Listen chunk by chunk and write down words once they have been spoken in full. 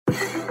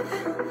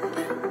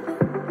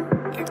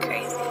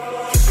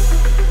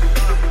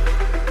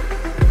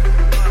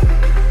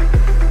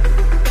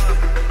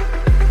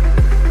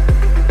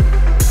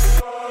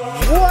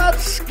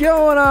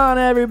going on,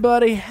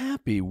 everybody?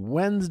 Happy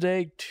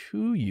Wednesday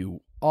to you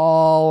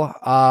all.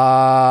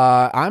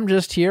 I'm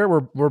just here.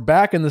 We're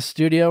back in the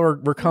studio.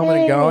 We're coming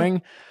and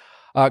going.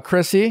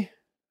 Chrissy,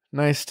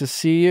 nice to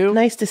see you.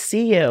 Nice to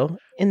see you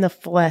in the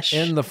flesh.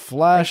 In the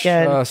flesh.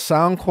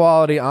 Sound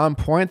quality on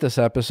point this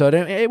episode.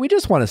 And we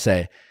just want to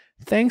say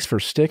thanks for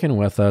sticking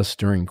with us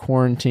during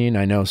quarantine.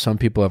 I know some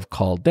people have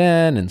called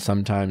in, and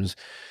sometimes,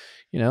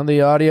 you know,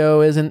 the audio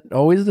isn't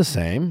always the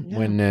same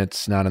when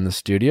it's not in the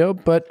studio.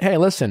 But hey,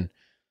 listen,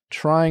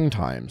 trying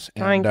times.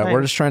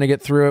 We're just trying to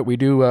get through it. We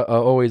do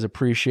always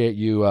appreciate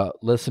you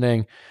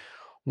listening.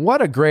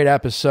 What a great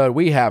episode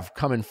we have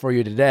coming for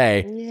you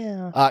today.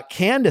 Yeah.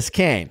 Candis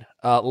Cayne,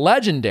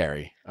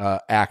 legendary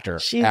actor.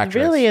 She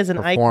actress, really is an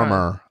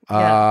performer,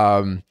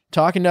 icon.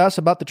 talking to us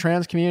about the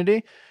trans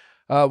community.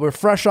 We're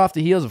fresh off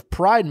the heels of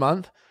Pride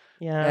Month.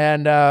 Yeah.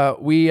 And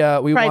we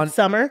Pride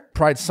Summer.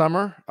 Pride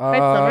Summer.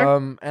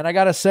 And I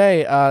gotta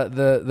say,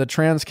 the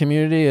trans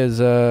community is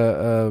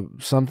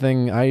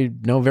something I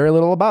know very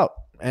little about,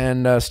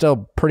 and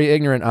still pretty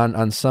ignorant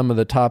on some of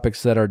the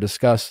topics that are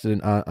discussed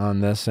on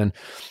this. And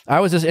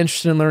I was just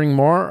interested in learning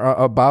more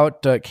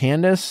about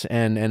Candis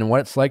and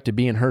what it's like to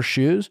be in her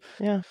shoes.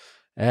 Yeah.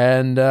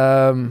 And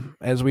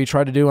as we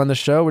try to do on the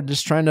show, we're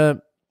just trying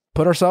to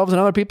put ourselves in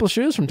other people's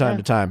shoes from time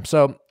to time.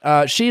 So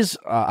she's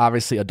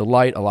obviously a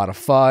delight, a lot of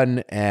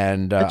fun,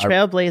 and a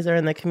trailblazer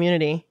in the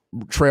community.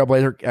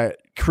 Trailblazer.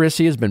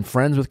 Chrissy has been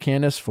friends with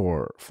Candis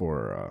for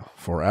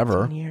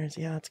forever. 10 years,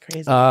 yeah, it's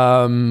crazy.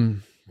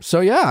 So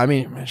yeah, I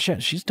mean,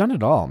 shit, she's done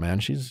it all, man.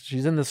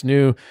 She's in this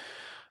new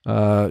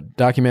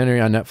documentary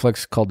on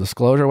Netflix called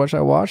Disclosure, which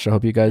I watched. I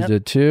hope you guys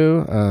did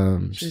too.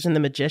 She's in The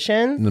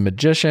Magician. The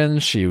Magician.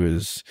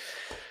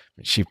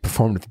 She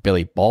performed with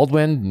Billy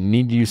Baldwin.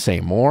 Need you say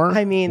more?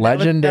 I mean,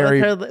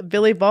 legendary.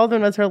 Billy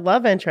Baldwin was her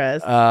love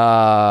interest.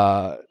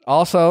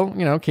 Also,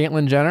 you know,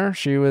 Caitlyn Jenner.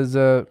 She was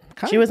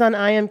she was on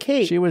I Am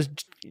Kate.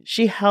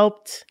 She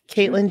helped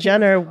Caitlyn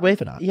Jenner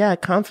with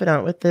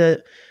confidant with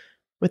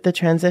the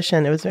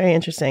transition. It was very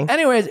interesting.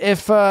 Anyways,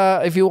 if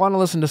you want to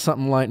listen to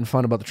something light and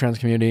fun about the trans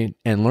community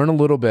and learn a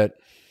little bit,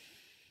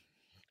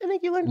 I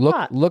think you learned a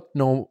lot. Look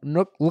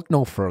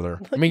no further.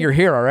 I mean, you're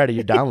here already.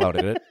 You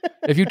downloaded it.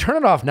 If you turn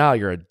it off now,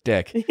 you're a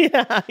dick.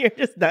 Yeah, you're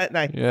just not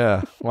nice.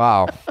 Yeah.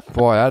 Wow.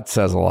 Boy, that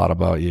says a lot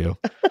about you.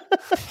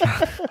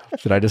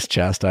 Should I just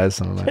chastise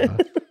some of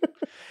that?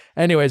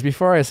 Anyways,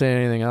 before I say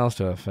anything else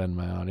to offend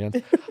my audience,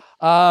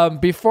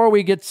 before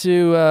we get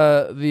to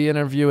the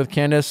interview with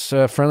Candis,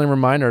 a friendly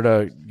reminder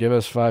to give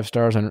us 5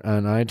 stars on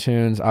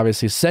iTunes.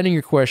 Obviously, sending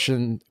your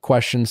questions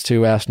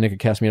to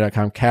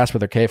asknick@castmedia.com, cast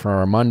with a K for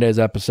our Mondays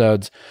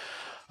episodes.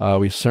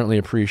 We certainly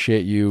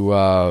appreciate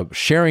you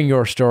sharing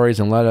your stories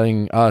and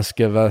letting us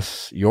give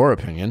us your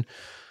opinion.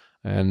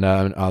 And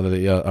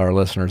our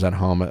listeners at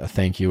home,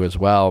 thank you as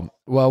well.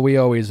 Well, we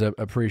always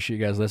appreciate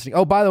you guys listening.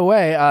 Oh, by the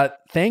way,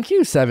 thank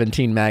you,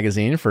 17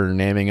 Magazine, for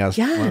naming us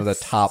one of the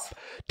top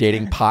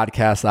dating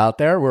podcasts out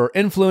there. We're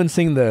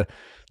influencing the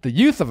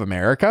youth of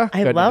America.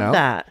 I love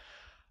that.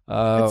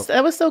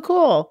 That was so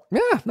cool.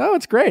 Yeah, no,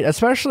 it's great,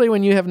 especially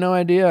when you have no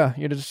idea.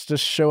 You just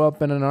show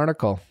up in an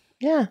article.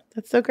 Yeah,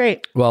 that's so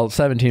great. Well,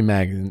 17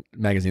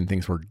 Magazine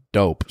thinks we're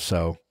dope,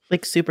 so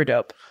like super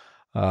dope.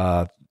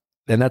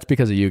 And that's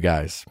because of you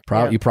guys.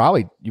 You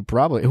probably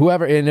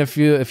whoever. And if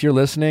you're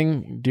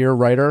listening, dear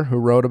writer who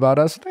wrote about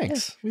us,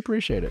 thanks. Yeah. We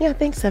appreciate it. Yeah,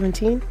 thanks,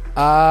 17.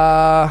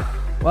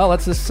 Well,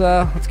 let's get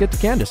to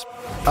Candis.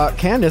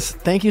 Candis,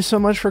 thank you so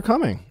much for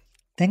coming.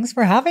 Thanks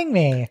for having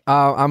me.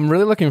 I'm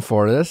really looking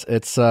forward to this.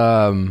 It's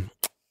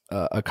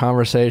a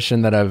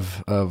conversation that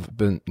I've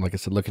been, like I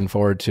said, looking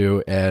forward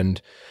to, and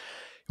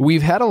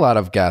we've had a lot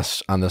of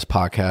guests on this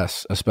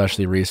podcast,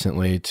 especially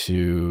recently,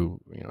 to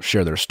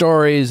share their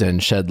stories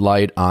and shed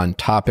light on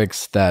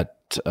topics that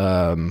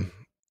aren't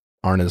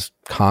as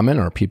common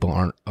or people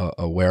aren't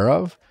aware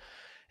of.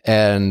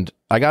 And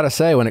I got to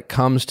say, when it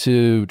comes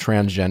to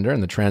transgender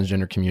and the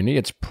transgender community,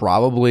 it's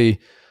probably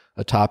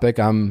a topic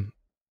I'm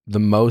the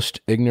most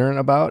ignorant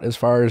about as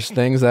far as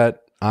things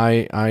that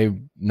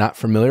I'm not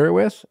familiar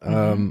with.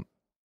 And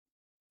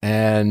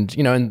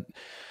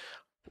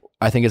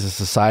I think as a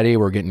society,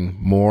 we're getting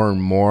more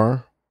and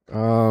more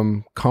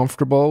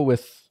comfortable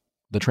with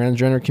the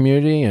transgender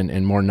community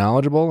and more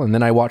knowledgeable. And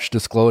then I watched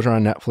Disclosure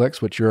on Netflix,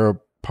 which you're a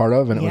part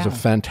of, and it was a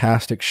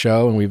fantastic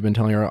show. And we've been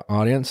telling our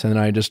audience. And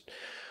I just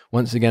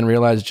once again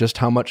realized just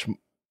how much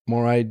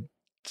more I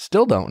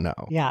still don't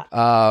know. Yeah.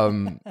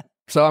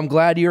 So I'm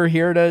glad you're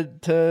here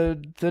to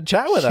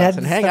chat with us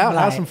and hang out,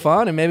 have some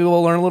fun, and maybe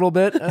we'll learn a little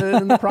bit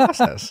in the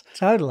process.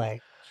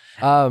 Totally.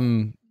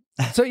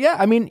 So yeah,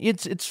 I mean,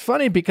 it's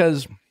funny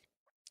because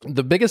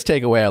the biggest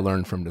takeaway I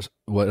learned from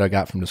what I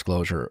got from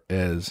Disclosure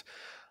is,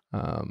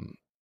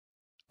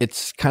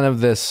 it's kind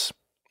of this,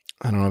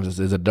 I don't know if this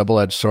is a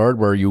double-edged sword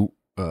where you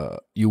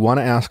want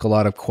to ask a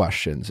lot of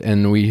questions.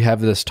 And we have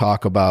this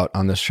talk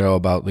on this show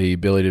about the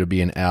ability to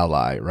be an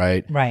ally,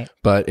 right? Right.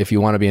 But if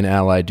you want to be an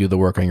ally, do the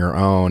work on your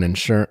own, and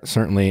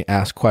certainly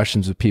ask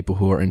questions of people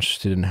who are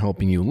interested in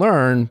helping you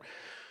learn.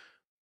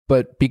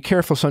 But be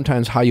careful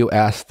sometimes how you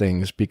ask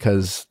things,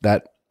 because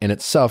that in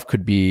itself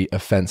could be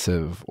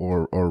offensive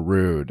or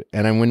rude.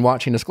 And then when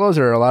watching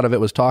Disclosure, a lot of it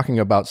was talking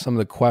about some of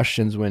the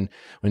questions when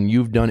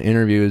you've done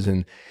interviews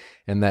and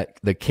that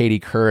the Katie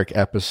Couric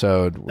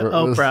episode,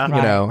 Oprah,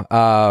 you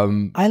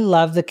know, I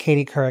love the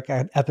Katie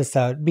Couric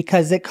episode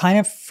because it kind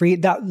of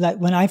freed that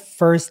when I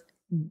first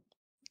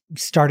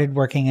started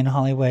working in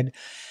Hollywood,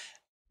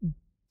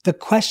 the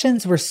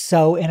questions were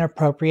so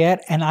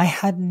inappropriate and I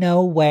had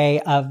no way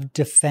of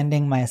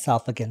defending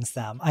myself against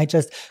them. I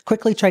just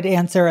quickly tried to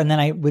answer and then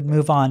I would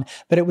move on.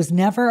 But it was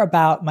never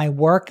about my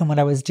work and what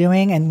I was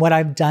doing and what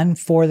I've done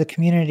for the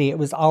community. It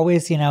was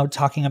always,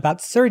 talking about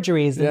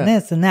surgeries and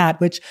this and that,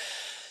 which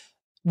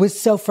was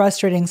so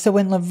frustrating. So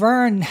when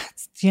Laverne,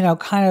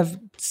 kind of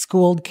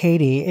schooled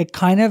Katie, it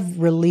kind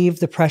of relieved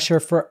the pressure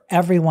for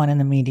everyone in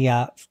the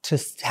media to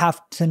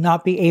have to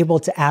not be able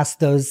to ask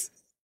those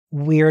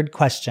weird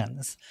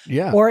questions.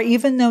 Yeah. Or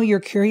even though you're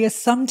curious,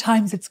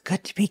 sometimes it's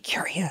good to be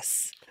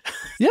curious.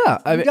 Yeah.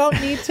 You don't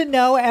need to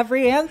know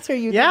every answer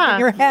you think in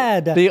your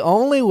head. The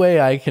only way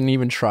I can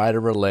even try to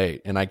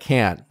relate, and I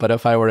can't, but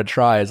if I were to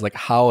try, is like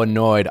how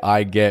annoyed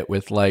I get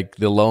with like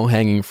the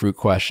low-hanging fruit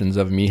questions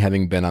of me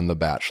having been on The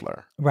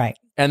Bachelor. Right.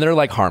 And they're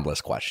like harmless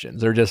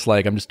questions. They're just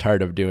like, I'm just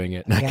tired of doing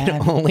it. And I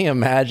can only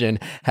imagine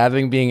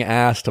being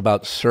asked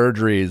about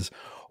surgeries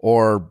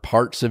or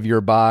parts of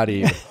your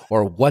body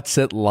or what's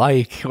it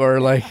like, or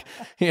like,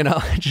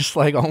 just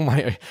like, oh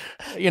my,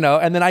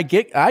 and then I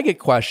get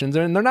questions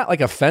and they're not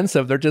like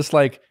offensive. They're just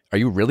like, are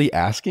you really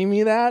asking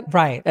me that?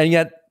 Right. And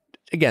yet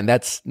again,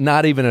 that's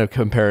not even a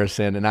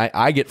comparison. And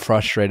I get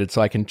frustrated. So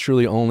I can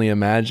truly only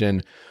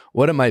imagine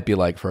what it might be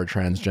like for a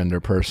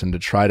transgender person to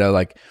try to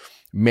like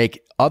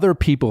make other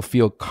people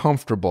feel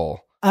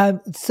comfortable.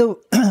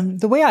 So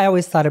the way I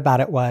always thought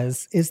about it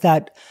is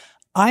that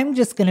I'm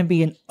just going to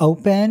be an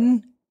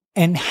open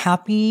and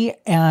happy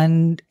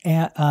and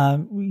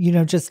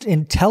just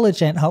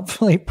intelligent,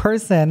 hopefully,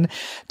 person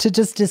to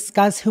just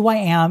discuss who I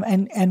am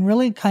and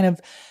really kind of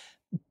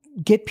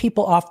get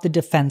people off the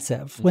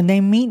defensive. When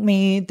they meet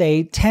me,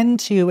 they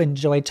tend to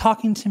enjoy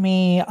talking to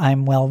me.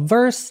 I'm well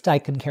versed. I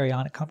can carry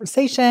on a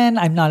conversation.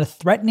 I'm not a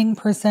threatening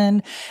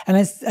person. And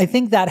I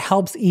think that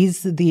helps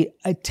ease the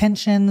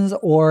tensions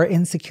or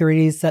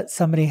insecurities that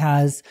somebody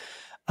has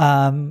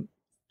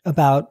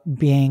about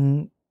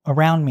being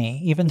around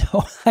me, even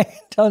though I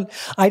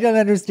don't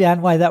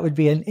understand why that would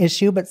be an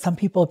issue, but some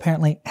people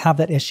apparently have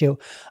that issue.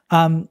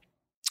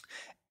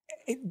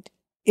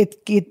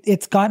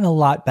 It's gotten a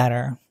lot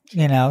better,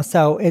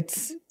 so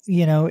it's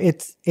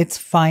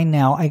fine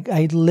now.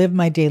 I live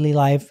my daily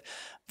life.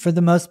 For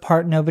the most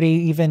part, nobody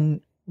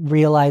even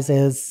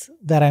realizes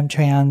that I'm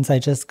trans. I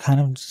just kind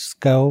of just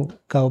go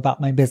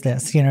about my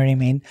business. You know what I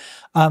mean?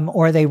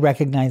 Or they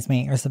recognize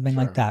me or something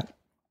like that.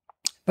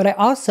 But I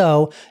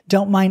also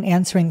don't mind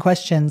answering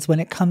questions when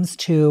it comes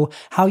to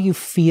how you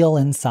feel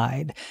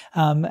inside,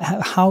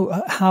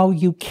 how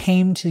you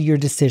came to your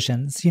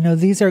decisions.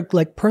 These are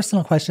like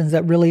personal questions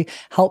that really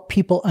help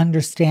people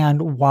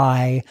understand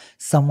why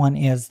someone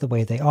is the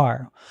way they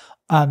are.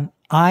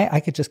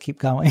 I could just keep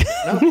going.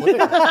 No,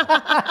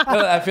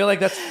 I feel like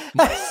that's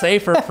much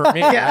safer for me.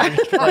 Yeah.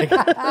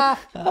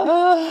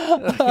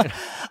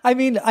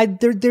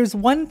 There's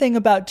one thing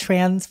about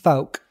trans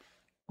folk,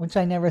 which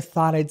I never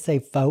thought I'd say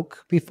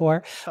folk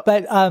before,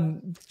 but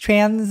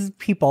trans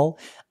people,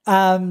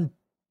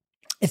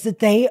 is that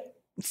they,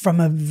 from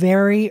a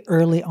very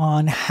early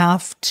on,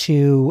 have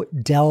to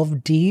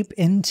delve deep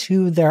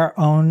into their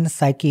own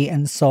psyche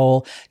and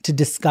soul to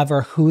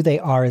discover who they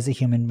are as a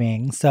human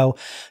being. So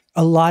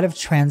a lot of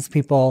trans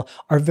people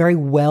are very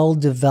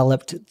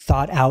well-developed,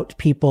 thought-out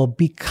people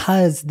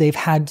because they've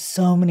had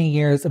so many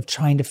years of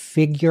trying to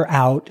figure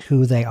out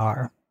who they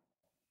are.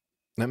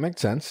 That makes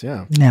sense,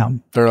 yeah. Yeah.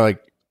 They're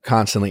like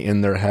constantly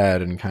in their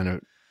head and kind of,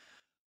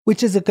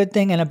 which is a good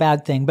thing and a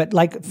bad thing. But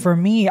like for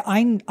me,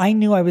 I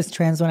knew I was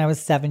trans when I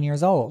was 7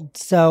 years old.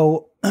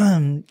 So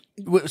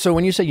so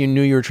when you say you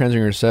knew you were trans when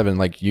you were 7,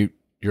 like you're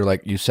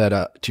like, you said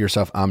to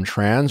yourself, I'm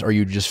trans, or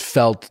you just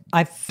felt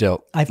I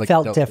felt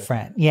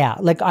different. Yeah.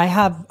 Like I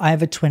have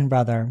a twin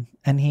brother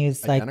and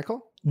he's identical?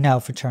 Like,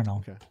 no, fraternal.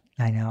 Okay.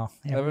 I know.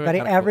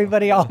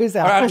 Everybody always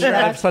asks.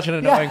 That's such an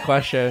annoying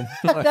question.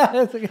 Like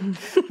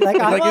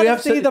I want to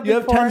see the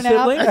before and after.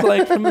 Siblings,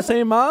 like from the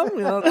same mom?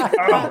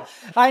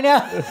 I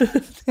know.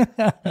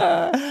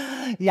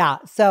 Yeah.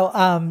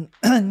 So,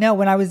 no,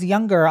 when I was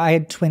younger, I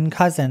had twin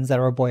cousins that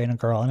were a boy and a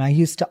girl. And I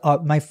used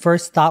to, my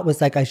first thought was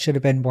like, I should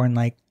have been born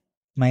like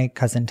my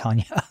cousin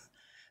Tanya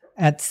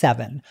at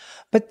 7.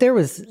 But there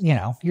was,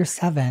 you're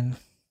 7,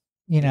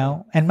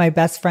 and my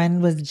best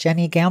friend was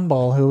Jenny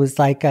Gamble, who was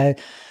like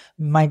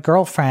my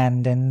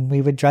girlfriend, and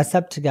we would dress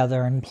up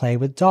together and play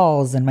with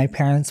dolls. And my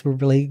parents were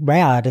really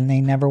rad, and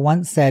they never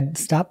once said,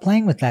 stop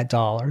playing with that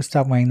doll or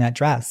stop wearing that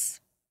dress.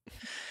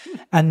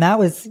 And that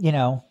was,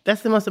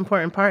 that's the most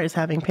important part, is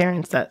having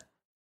parents that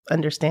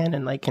understand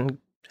and like can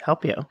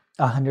help you.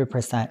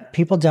 100%.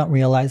 People don't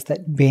realize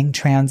that being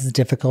trans is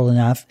difficult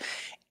enough,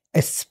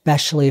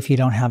 especially if you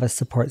don't have a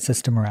support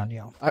system around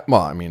you.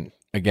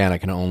 Again, I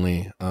can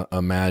only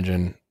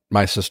imagine.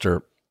 My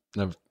sister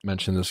I've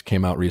mentioned this,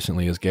 came out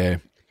recently as gay.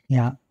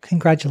 Yeah.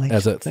 Congratulations.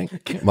 As a thank.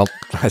 Well,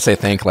 I say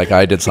thank like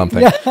I did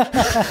something.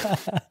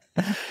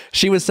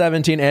 She was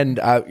 17, and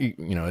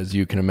as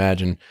you can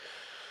imagine,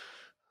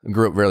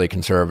 grew up really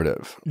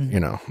conservative.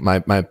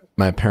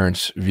 My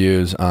parents'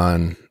 views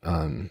on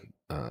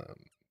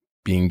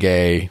being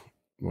gay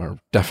were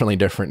definitely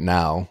different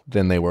now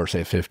than they were,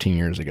 say, 15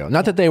 years ago.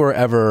 Not that they were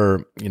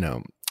ever,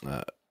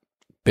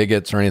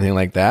 bigots or anything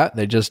like that.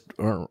 They just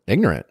were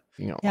ignorant.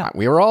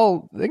 We were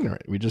all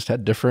ignorant. We just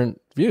had different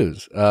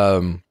views.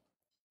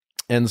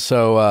 And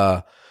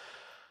so,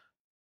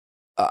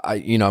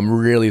 I'm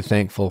really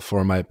thankful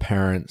for my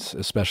parents,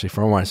 especially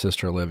for my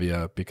sister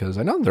Olivia, because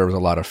I know there was a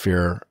lot of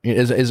fear.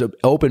 As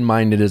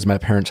open-minded as my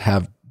parents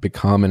have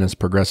become and as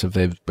progressive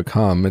they've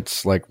become,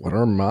 it's like, what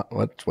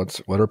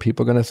are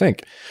people going to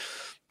think?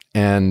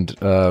 And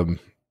the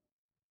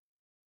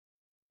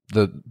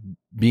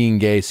being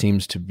gay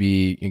seems to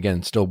be,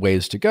 again, still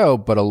ways to go,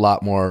 but a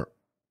lot more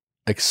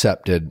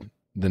accepted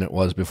than it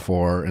was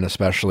before. And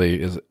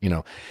especially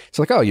it's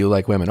like, oh, you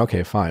like women.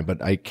 Okay, fine.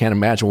 But I can't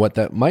imagine what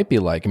that might be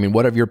like. I mean,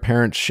 what have your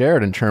parents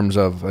shared in terms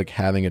of like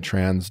having a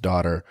trans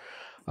daughter?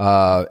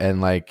 And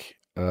like,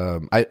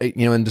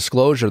 in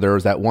disclosure, there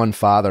was that one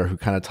father who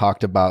kind of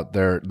talked about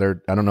their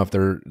I don't know if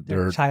their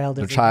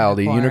child,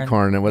 a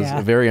unicorn. It was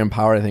a very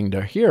empowering thing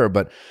to hear.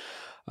 But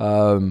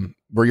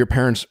were your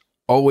parents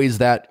always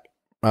that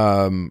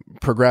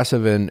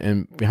progressive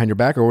and behind your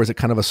back, or was it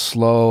kind of a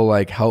slow,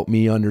 like, help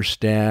me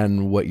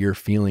understand what you're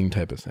feeling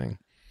type of thing?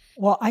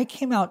 Well, I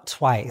came out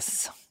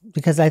twice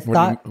because I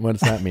thought, what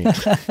does that mean?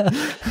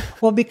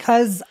 Well,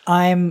 because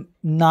I'm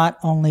not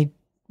only,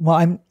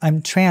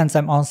 I'm trans,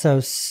 I'm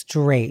also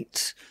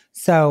straight.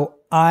 So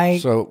I'll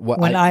help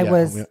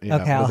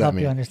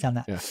you understand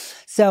that. Yeah.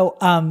 So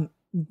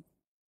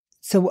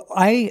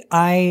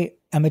I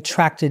am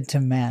attracted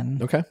to men.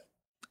 Okay.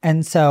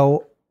 And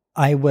so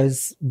I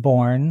was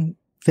born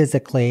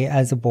physically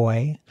as a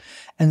boy.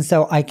 And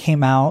so I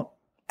came out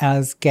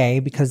as gay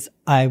because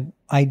I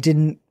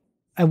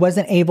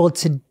wasn't able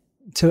to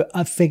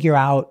figure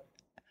out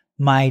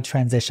my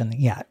transition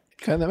yet.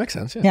 Okay, that makes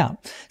sense. Yeah.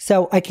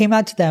 So I came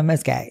out to them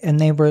as gay, and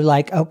they were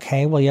like,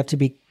 okay, well, you have to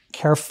be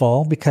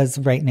careful because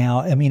right now,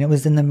 it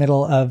was in the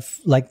middle of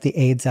like the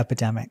AIDS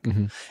epidemic.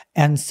 Mm-hmm.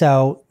 And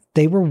so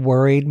they were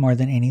worried more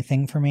than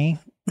anything for me.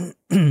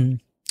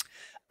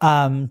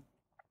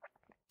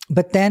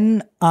 But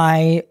then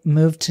I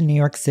moved to New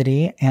York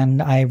City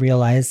and I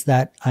realized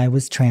that I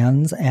was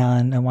trans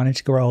and I wanted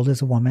to grow old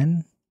as a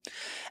woman.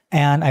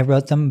 And I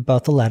wrote them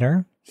both a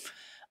letter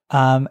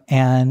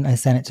and I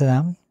sent it to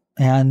them.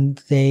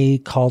 And they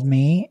called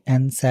me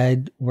and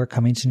said, we're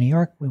coming to New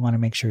York. We want to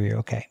make sure you're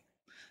okay.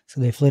 So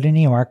they flew to New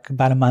York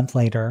about a month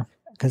later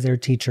because they were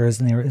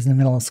teachers and it was in the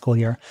middle of school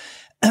year.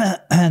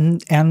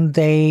 and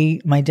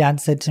my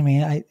dad said to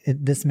me,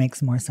 this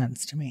makes more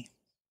sense to me.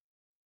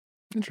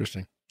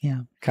 Interesting.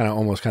 Yeah.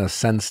 Almost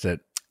sensed it.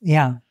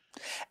 Yeah.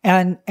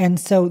 And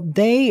so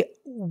they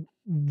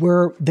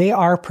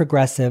are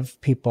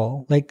progressive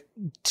people, like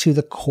to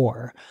the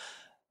core.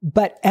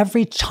 But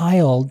every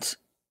child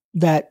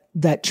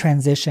that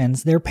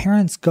transitions, their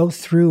parents go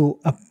through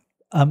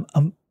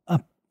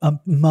a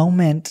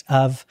moment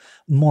of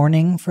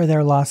mourning for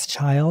their lost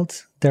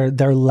child,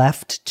 their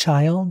left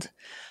child.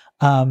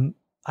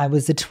 I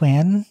was a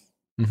twin,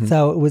 mm-hmm.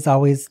 So it was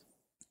always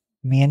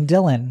me and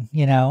Dylan,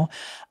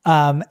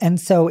 and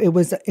so it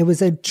was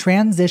a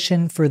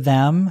transition for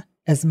them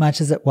as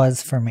much as it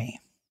was for me.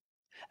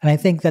 And I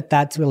think that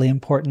that's really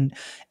important.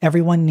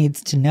 Everyone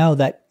needs to know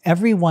that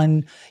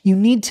you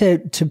need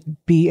to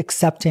be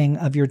accepting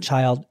of your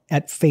child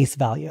at face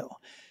value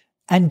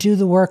and do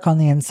the work on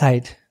the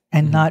inside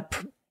and mm-hmm.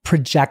 not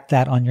project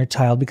that on your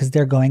child because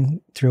they're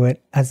going through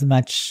it as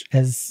much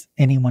as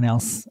anyone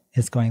else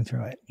is going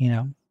through it,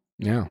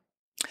 Yeah.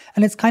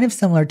 And it's kind of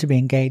similar to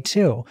being gay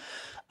too.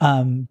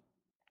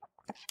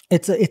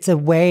 It's a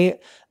way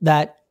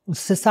that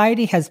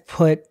society has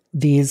put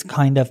these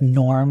kind of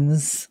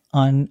norms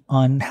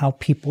on how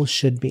people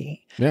should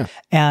be. Yeah.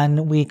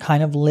 And we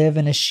kind of live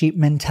in a sheep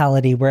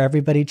mentality where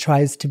everybody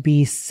tries to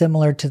be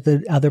similar to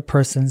the other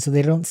person so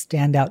they don't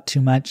stand out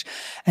too much.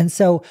 And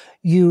so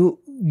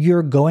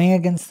you're going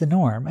against the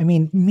norm.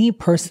 Me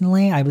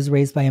personally, I was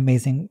raised by an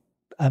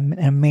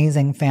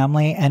amazing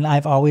family, and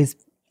I've always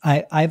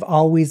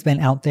been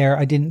out there.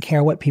 I didn't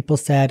care what people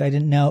said. I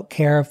didn't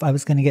care if I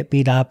was going to get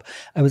beat up.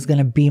 I was going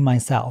to be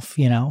myself,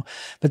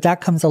 But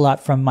that comes a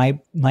lot from my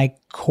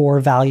core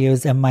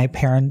values and my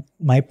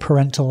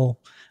parental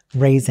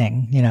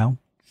raising,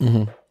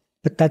 Mm-hmm.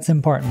 But that's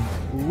important.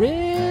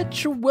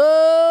 Ritual.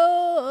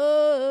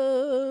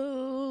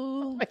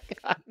 Oh my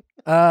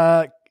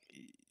God.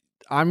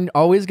 I'm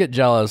always get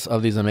jealous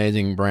of these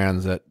amazing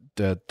brands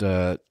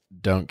that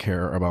don't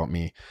care about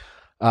me.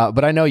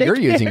 But I know you're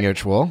using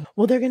Ritual.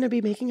 Well, they're going to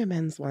be making a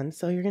men's one,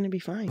 so you're going to be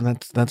fine.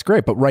 That's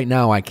great. But right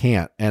now I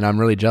can't. And I'm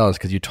really jealous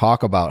because you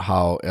talk about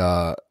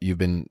how you've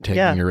been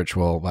taking your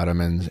Ritual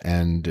vitamins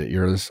and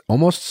you're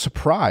almost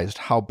surprised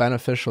how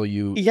beneficial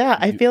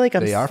I feel like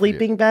I'm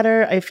sleeping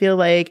better. I feel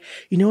like,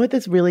 you know what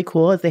that's really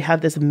cool is they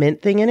have this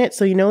mint thing in it.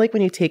 So, you know, like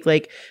when you take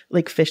like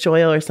fish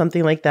oil or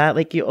something like that,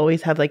 like you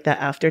always have like that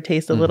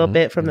aftertaste a little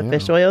bit from the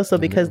fish oil. So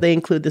because they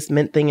include this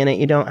mint thing in it,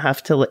 you don't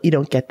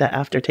get that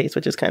aftertaste,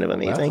 which is kind of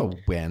amazing. That's a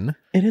win.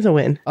 It is a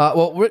win.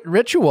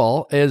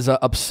 Ritual is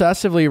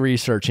obsessively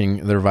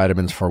researching their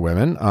vitamins for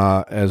women,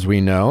 as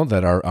we know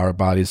that our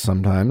bodies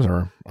sometimes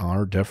are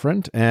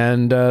different,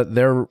 and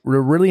they're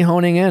really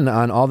honing in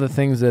on all the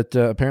things that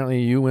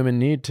apparently you women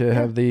need to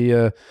have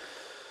the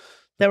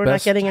that we're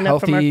not getting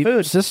enough from our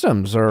food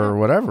systems or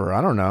whatever.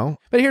 I don't know.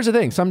 But here's the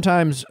thing: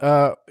 sometimes,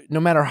 no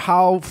matter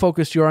how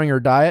focused you are on your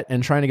diet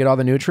and trying to get all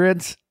the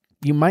nutrients,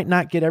 you might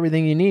not get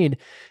everything you need,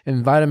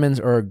 and vitamins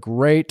are a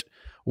great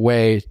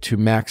way to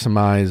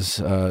maximize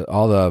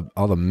all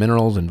the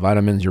minerals and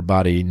vitamins your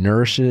body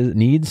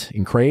needs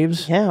and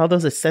craves. Yeah, all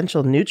those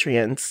essential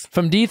nutrients.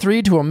 From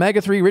D3 to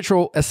omega-3,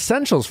 Ritual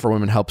Essentials for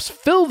Women helps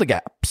fill the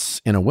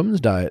gaps in a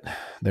woman's diet.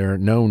 Their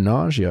no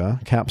nausea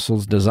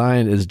capsules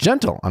design is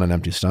gentle on an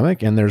empty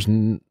stomach, and there's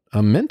a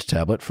mint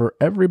tablet for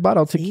every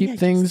bottle to keep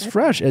things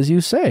fresh, as you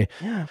say.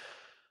 Yeah.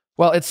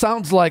 Well, it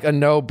sounds like a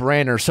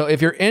no-brainer. So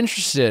if you're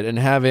interested in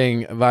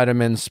having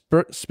vitamins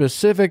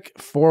specific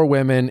for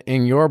women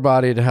in your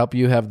body to help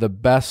you have the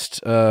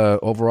best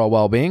overall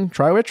well-being,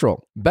 try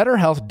Ritual. Better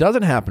health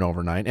doesn't happen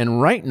overnight.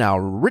 And right now,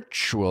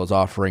 Ritual is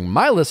offering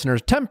my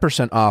listeners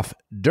 10% off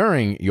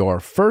during your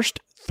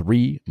first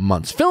 3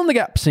 months. Fill in the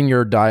gaps in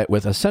your diet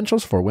with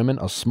Essentials for Women,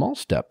 a small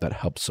step that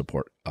helps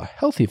support a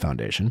healthy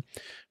foundation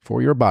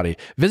for your body.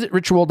 Visit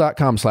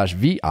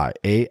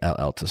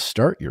ritual.com/VIALL to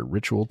start your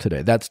Ritual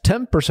today. That's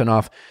 10%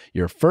 off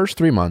your first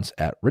 3 months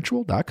at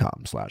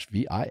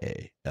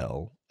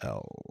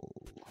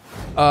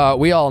ritual.com/VIALL.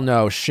 We all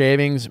know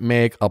shavings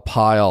make a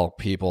pile,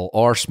 people,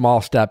 or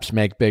small steps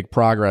make big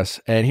progress.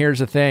 And here's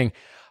the thing.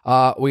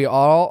 We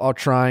all are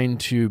trying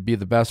to be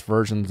the best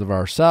versions of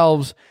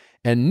ourselves,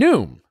 and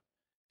Noom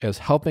is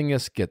helping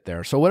us get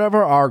there. So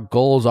whatever our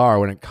goals are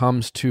when it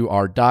comes to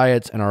our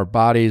diets and our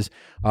bodies,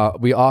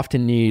 we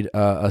often need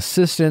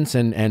assistance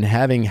and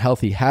having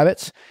healthy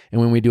habits. And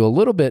when we do a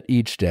little bit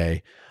each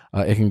day,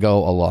 it can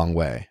go a long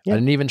way. Yep. I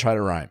didn't even try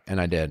to rhyme, and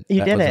I did.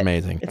 That was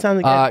amazing. It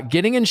sounded good.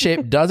 Getting in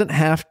shape doesn't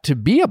have to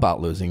be about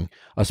losing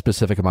a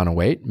specific amount of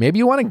weight. Maybe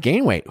you want to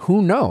gain weight.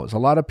 Who knows? A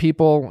lot of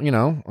people,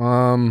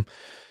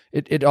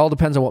 It all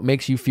depends on what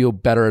makes you feel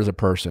better as a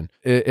person.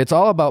 It's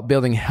all about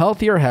building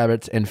healthier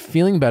habits and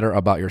feeling better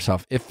about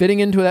yourself. If fitting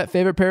into that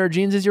favorite pair of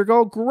jeans is your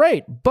goal,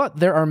 great.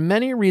 But there are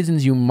many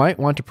reasons you might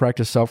want to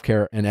practice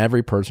self-care, and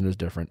every person is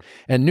different.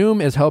 And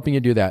Noom is helping you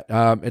do that.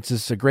 It's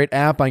just a great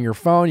app on your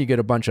phone. You get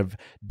a bunch of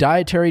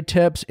dietary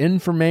tips,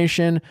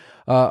 information,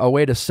 a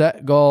way to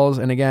set goals.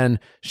 And again,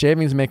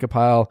 shavings make a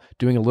pile,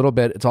 doing a little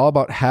bit. It's all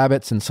about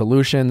habits and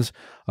solutions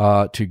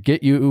to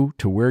get you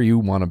to where you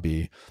want to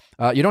be.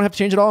 You don't have to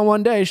change it all in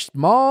one day.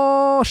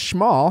 Small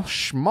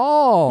steps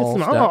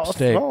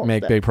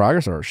make big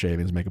progress, or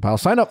shavings make a pile.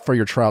 Sign up for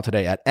your trial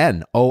today at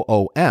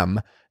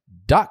noom.com/VIALL.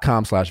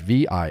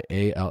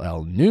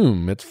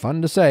 Noom. It's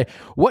fun to say.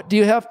 What do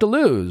you have to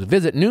lose?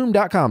 Visit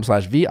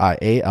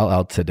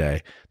noom.com/VIALL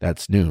today.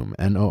 That's Noom,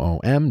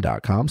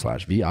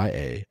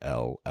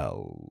 NOOM.com/VIALL.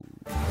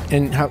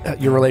 And how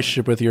your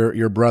relationship with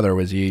your brother,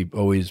 was he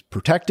always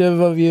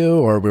protective of you,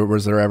 or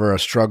was there ever a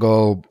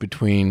struggle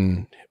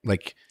between,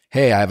 like,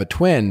 hey, I have a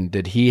twin.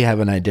 Did he have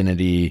an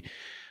identity?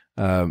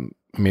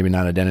 Maybe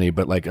not identity,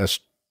 but like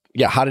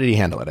how did he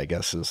handle it? I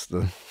guess is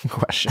the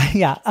question.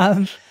 Yeah.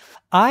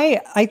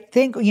 I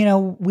think,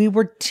 when we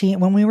were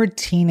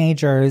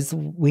teenagers,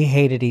 we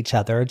hated each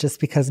other just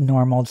because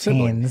normal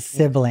siblings,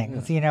 Yeah.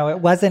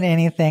 It wasn't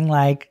anything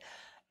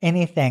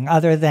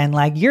other than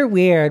like, you're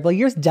weird. Well,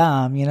 you're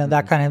dumb,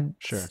 that kind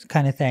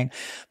of thing.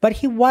 But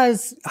he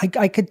was,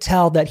 I could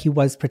tell that he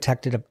was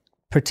protective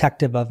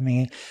of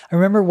me. I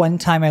remember one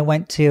time I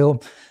went to,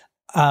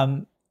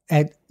 how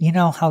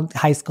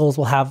high schools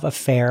will have a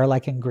fair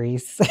like in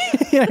Greece,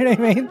 you know what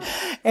I mean?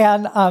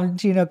 And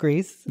do you know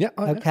Greece? Yeah.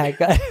 Okay,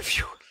 good.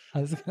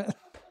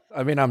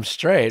 I'm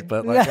straight,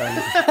 but like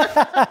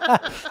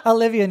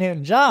Olivia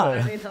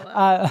Newton-John.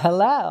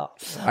 Hello.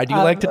 I do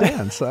like to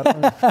dance.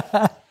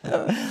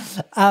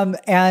 And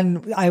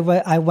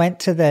I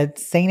went to the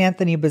St.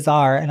 Anthony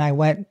Bazaar, and I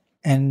went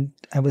and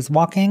I was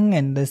walking,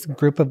 and this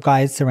group of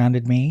guys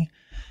surrounded me,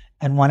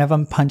 and one of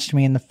them punched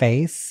me in the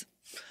face.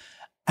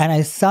 And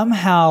I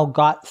somehow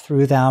got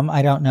through them.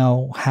 I don't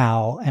know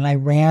how. And I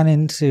ran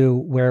into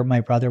where my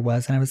brother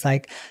was. And I was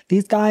like,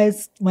 these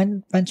guys went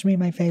and punched me in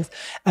my face.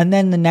 And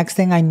then the next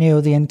thing I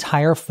knew, the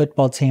entire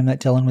football team that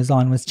Dylan was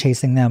on was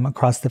chasing them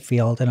across the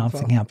field and off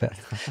the campus.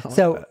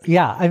 So,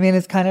 yeah,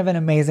 it's kind of an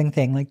amazing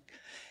thing. Like,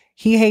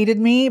 he hated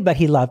me, but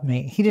he loved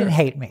me. He didn't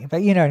hate me,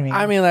 but you know what I mean?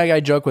 I mean, like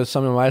I joke with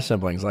some of my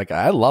siblings, like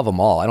I love them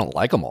all. I don't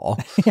like them all.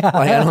 Yeah.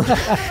 Like,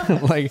 I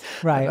don't like,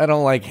 right. I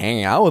don't like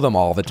hanging out with them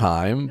all the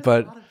time,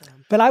 but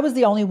I was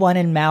the only one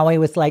in Maui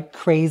with like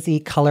crazy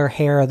color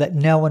hair that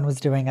no one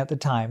was doing at the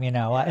time, you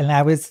know? And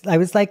I was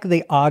like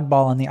the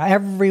oddball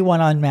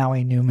everyone on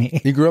Maui knew me.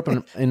 You grew up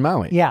in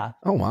Maui? Yeah.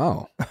 Oh,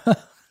 wow.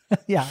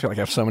 Yeah. I feel like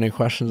I have so many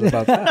questions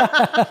about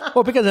that.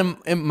 Well, because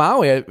in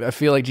Maui, I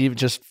feel like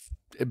just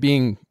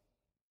being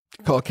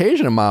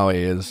Caucasian in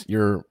Maui is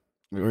you're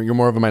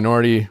more of a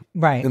minority,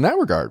 right? In that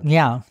regard,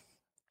 yeah.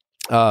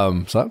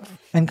 And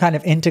kind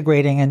of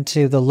integrating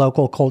into the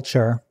local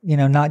culture, you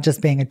know, not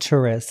just being a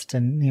tourist,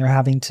 and you're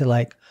having to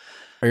like.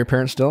 Are your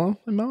parents still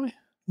in Maui?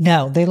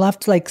 No, they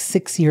left like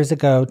 6 years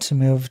ago to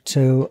move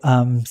to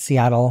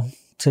Seattle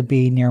to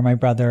be near my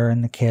brother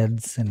and the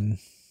kids, and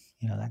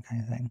you know, that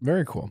kind of thing.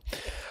 Very cool.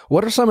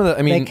 What are some of the?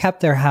 I mean, they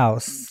kept their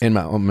house in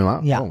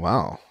Maui. Yeah. Oh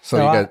wow.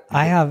 So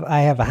I have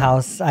a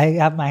house. I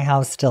have my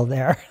house still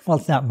there. Well,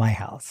 it's not my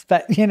house,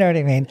 but you know what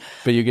I mean.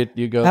 But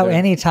you go. Oh, there.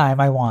 anytime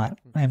I want.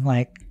 I'm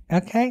like,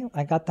 okay,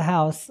 I got the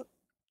house.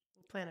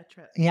 Plan a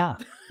trip. Yeah.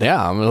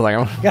 Yeah, I'm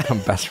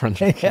best friends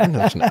with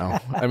Candis now.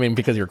 I mean,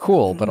 because you're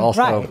cool, but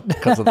also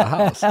because of the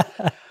house.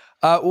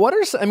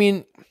 I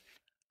mean,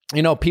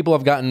 you know, people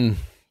have gotten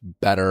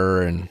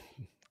better and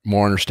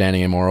more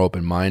understanding and more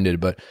open-minded,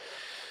 but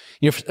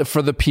you know,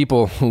 for the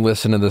people who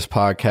listen to this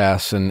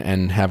podcast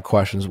and have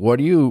questions,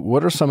 what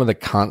are some of the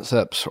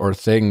concepts or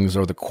things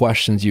or the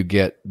questions you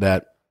get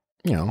that,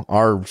 you know,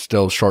 are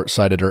still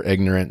short-sighted or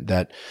ignorant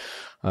that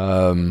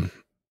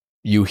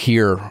you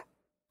hear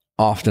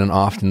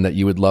often that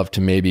you would love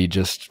to maybe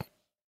just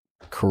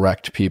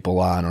correct people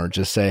on, or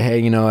just say, hey,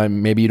 you know,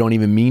 maybe you don't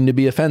even mean to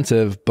be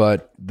offensive,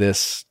 but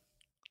this,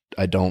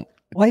 I think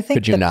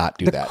could you not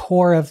do that? The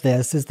core of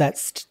this is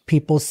that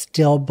people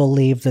still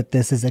believe that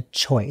this is a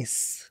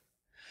choice.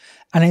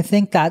 And I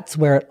think that's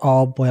where it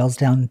all boils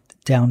down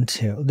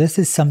to. This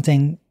is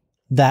something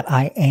that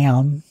I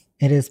am.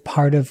 It is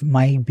part of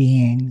my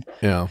being.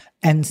 Yeah.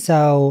 And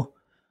so,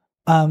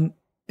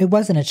 it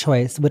wasn't a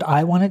choice. Would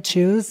I want to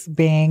choose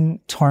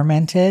being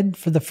tormented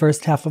for the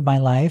first half of my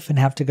life and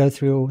have to go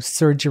through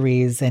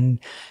surgeries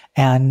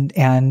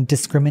and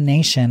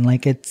discrimination?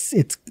 Like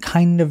it's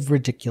kind of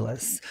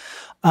ridiculous.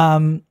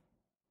 I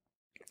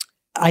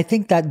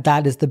think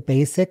that is the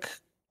basic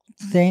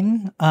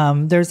thing.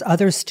 There's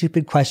other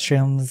stupid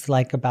questions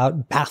like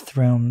about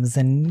bathrooms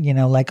and, you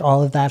know, like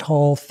all of that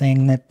whole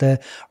thing that the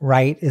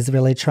right is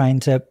really trying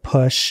to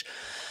push,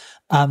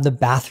 the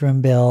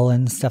bathroom bill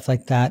and stuff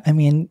like that. I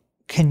mean,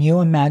 can you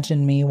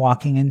imagine me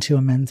walking into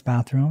a men's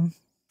bathroom?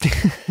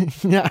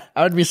 Yeah,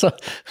 I would be so.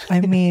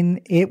 I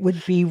mean, it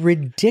would be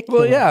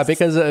ridiculous. Well, yeah,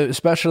 because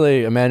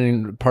especially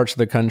imagine parts of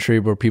the country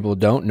where people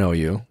don't know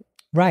you.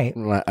 Right.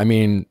 I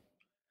mean.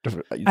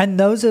 And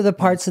those are the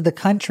parts of the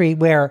country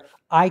where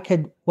I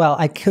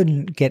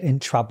couldn't get in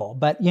trouble.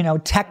 But, you know,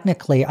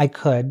 technically I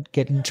could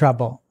get in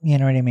trouble. You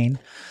know what I mean?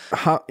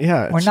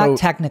 Yeah. Or not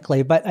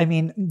technically, but I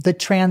mean,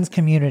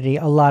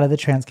 a lot of the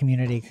trans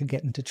community could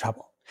get into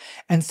trouble.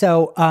 And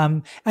so,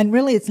 and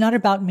really it's not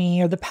about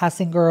me or the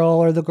passing girl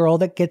or the girl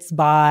that gets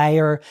by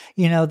or,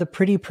 you know, the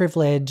pretty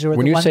privilege or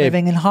the one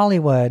living in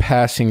Hollywood.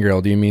 Passing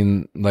girl, do you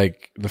mean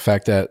like the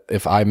fact that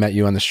if I met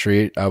you on the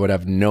street, I would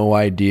have no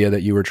idea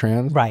that you were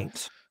trans?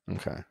 Right.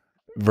 Okay.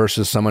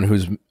 Versus someone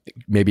who's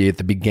maybe at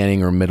the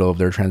beginning or middle of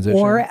their transition.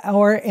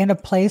 Or in a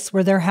place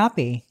where they're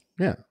happy.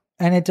 Yeah.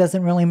 And it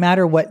doesn't really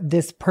matter what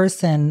this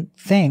person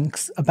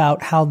thinks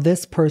about how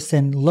this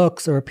person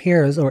looks or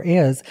appears or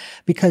is,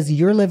 because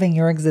you're living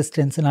your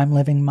existence and I'm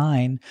living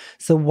mine.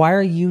 So why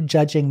are you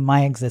judging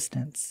my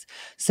existence?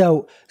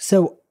 So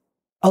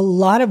a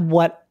lot of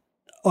what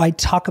I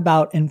talk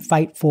about and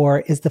fight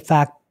for is the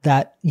fact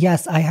that,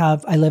 yes,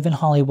 I live in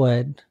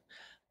Hollywood.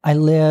 I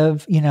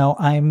live, you know,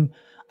 I'm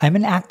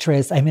an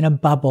actress. I'm in a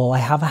bubble. I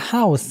have a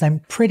house. I'm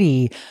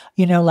pretty,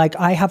 you know, like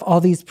I have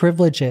all these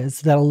privileges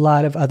that a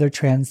lot of other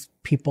trans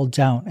people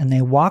don't. And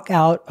they walk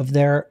out of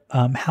their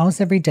house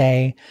every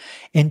day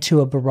into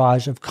a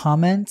barrage of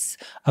comments,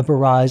 a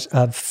barrage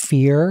of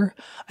fear.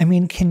 I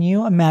mean, can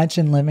you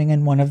imagine living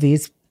in one of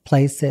these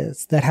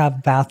places that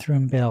have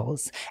bathroom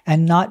bills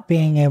and not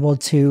being able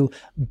to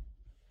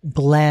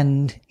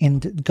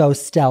go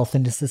stealth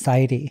into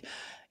society?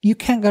 You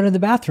can't go to the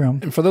bathroom.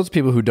 And for those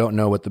people who don't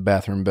know what the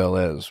bathroom bill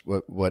is,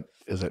 what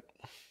is it?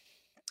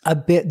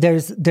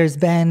 There's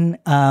been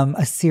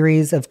a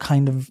series of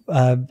kind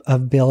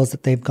of bills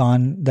that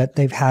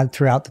they've had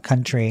throughout the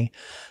country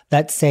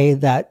that say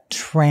that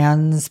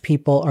trans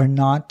people are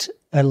not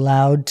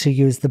allowed to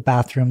use the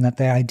bathroom that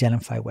they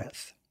identify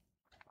with.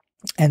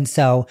 And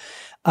so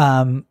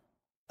a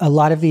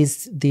lot of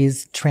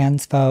these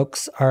trans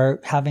folks are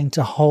having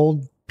to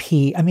hold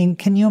pee. I mean,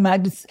 can you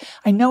imagine?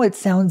 I know it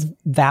sounds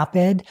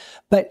vapid,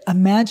 but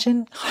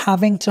imagine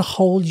having to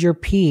hold your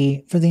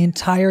pee for the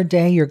entire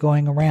day you're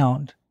going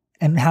around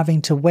and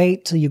having to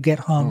wait till you get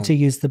home to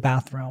use the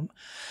bathroom.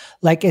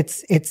 Like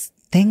it's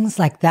things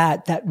like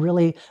that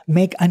really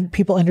make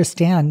people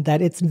understand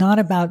that it's not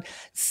about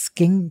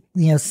slinking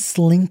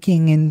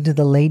into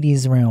the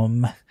ladies'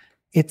 room.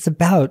 It's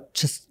about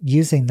just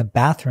using the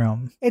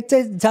bathroom. It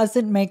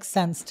doesn't make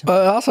sense to me.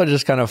 But also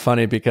just kind of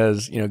funny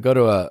because, go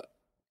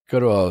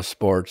to a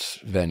sports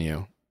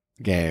venue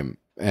game,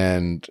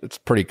 and it's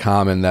pretty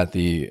common that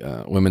the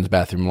women's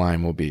bathroom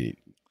line will be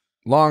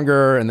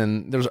longer. And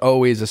then there's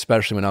always,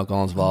 especially when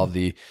alcohol is involved,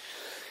 the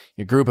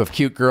group of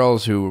cute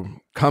girls who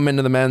come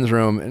into the men's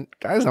room, and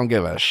guys don't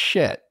give a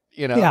shit.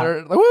 They're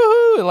like,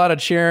 woohoo, a lot of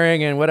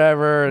cheering and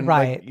whatever. And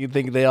right. you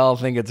think they all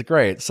think it's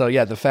great. So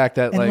yeah, the fact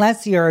that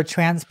unless you're a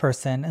trans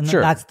person, and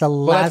sure. that's the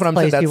last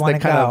place you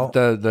want to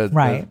go.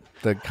 Right.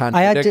 The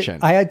contradiction.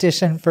 I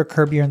auditioned for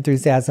Curb Your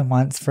Enthusiasm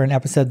once for an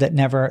episode that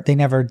they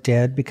never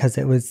did because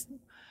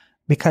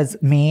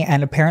me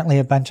and apparently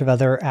a bunch of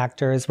other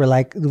actors were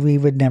like, we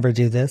would never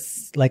do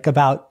this, like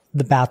about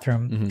the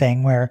bathroom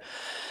thing where,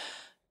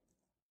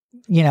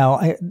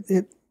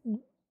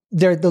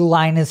 the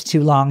line is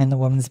too long in the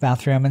women's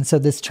bathroom. And so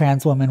this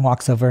trans woman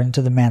walks over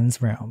into the men's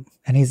room,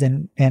 and he's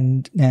in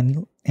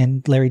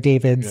Larry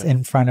David's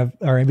in front of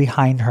or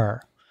behind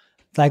her.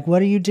 It's like,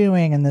 what are you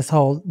doing in this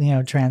whole,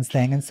 trans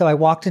thing? And so I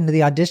walked into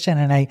the audition,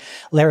 and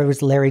Larry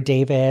was Larry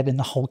David and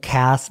the whole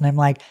cast. And I'm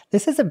like,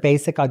 this is a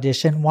basic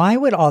audition. Why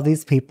would all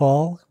these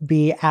people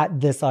be at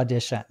this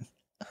audition?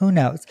 Who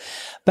knows?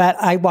 But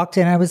I walked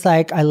in, I was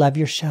like, I love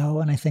your show,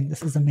 and I think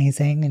this is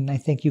amazing, and I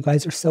think you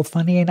guys are so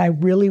funny, and I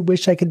really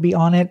wish I could be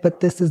on it,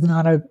 but this is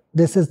not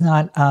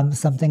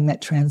something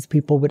that trans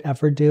people would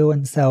ever do,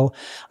 and so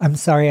I'm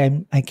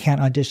sorry, I can't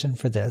audition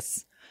for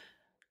this.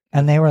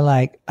 And they were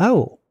like,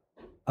 oh,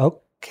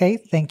 okay,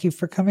 thank you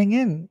for coming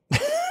in.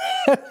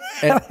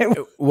 And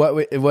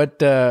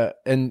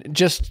and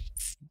just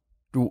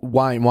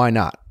why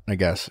not? I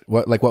guess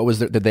what was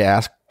there? Did they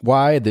ask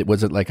why?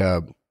 Was it like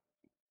a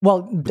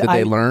Well, did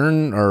they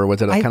learn, or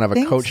was it kind of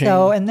a coaching?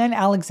 So, and then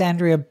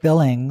Alexandria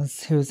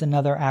Billings, who's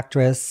another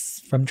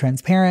actress from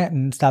Transparent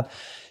and stuff,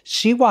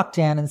 she walked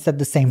in and said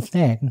the same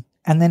thing.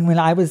 And then when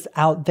I was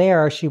out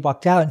there, she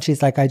walked out and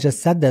she's like, I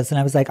just said this. And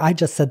I was like, I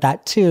just said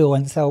that too.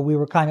 And so we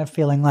were kind of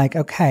feeling like,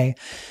 okay,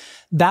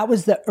 that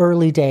was the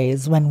early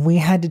days when we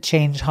had to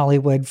change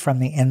Hollywood from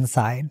the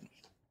inside.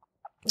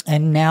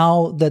 And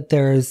now that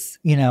there's,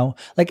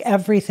 like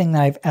everything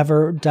that I've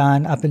ever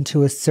done up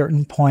until a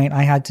certain point,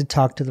 I had to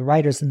talk to the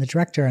writers and the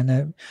director and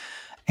the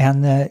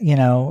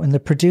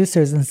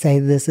producers and say,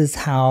 this is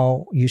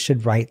how you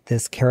should write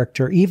this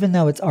character, even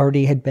though it's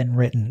already had been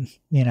written,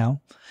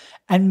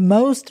 and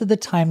most of the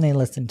time they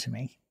listen to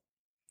me.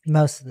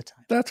 Most of the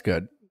time. That's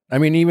good. I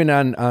mean, even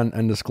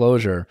on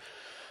Disclosure,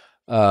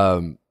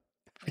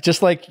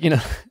 just like,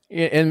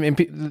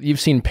 and you've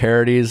seen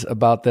parodies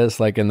about this,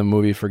 like in the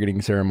movie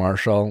Forgetting Sarah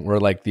Marshall, where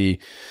like the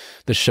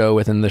show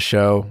within the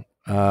show,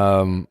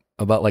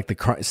 about like the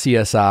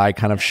CSI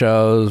kind of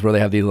shows where they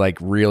have these like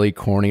really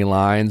corny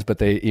lines, but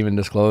they even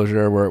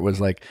Disclosure where it was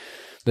like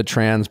the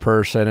trans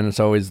person, and it's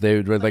always they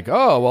were like,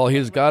 oh well,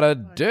 he's got a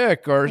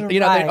dick, or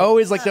they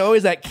always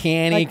that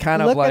canny like,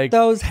 kind of like, look at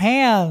those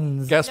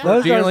hands. Guess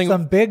we're dealing are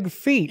some big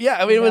feet. Yeah,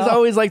 I mean, it was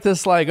always like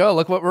this, like, oh,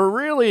 look what we're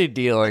really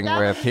dealing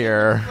with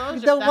here.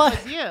 That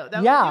was you.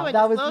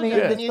 That was me.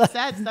 And then you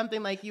said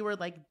something like you were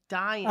like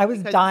dying. I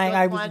was dying.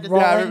 I was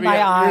rolling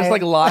my eyes. You're just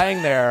like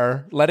lying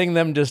there, letting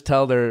them just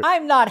tell their.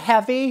 I'm not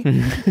heavy.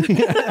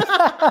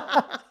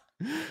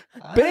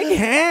 Big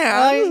hands.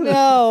 I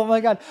know. Oh my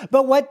God.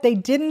 But what they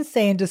didn't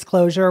say in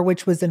Disclosure,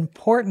 which was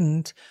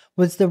important,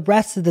 was the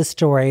rest of the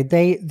story.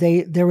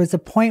 There was a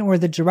point where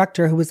the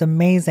director, who was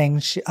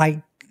amazing,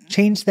 I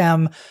changed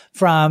them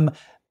from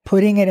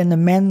putting it in the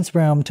men's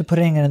room to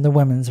putting it in the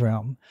women's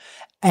room.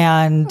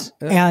 And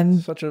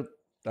such a,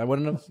 I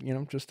wouldn't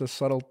have, just a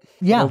subtle.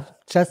 Yeah.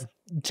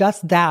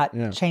 Just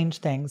that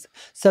changed things.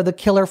 So the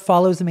killer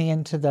follows me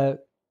into the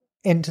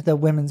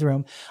women's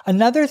room.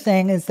 Another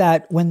thing is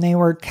that when they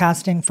were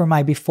casting for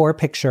my before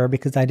picture,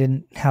 because I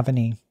didn't have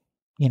any,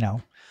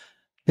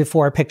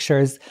 before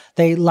pictures,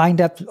 they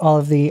lined up all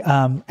of the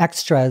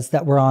extras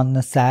that were on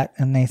the set,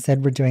 and they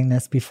said, we're doing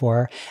this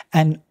before.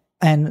 And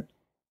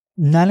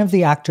none of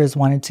the actors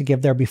wanted to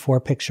give their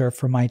before picture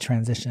for my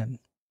transition.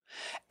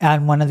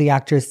 And one of the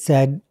actors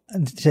said,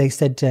 they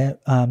said to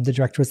the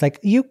director was like,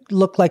 you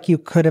look like you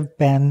could have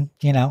been,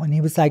 and he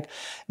was like,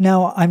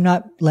 no, I'm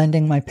not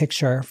lending my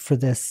picture for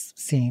this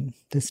scene,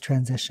 this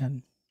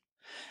transition.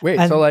 Wait,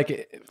 and so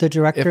like the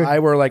director, if I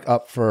were like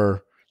up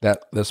for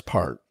this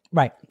part,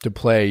 right, to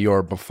play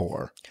your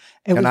before,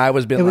 I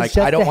was being like,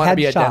 I don't want to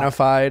be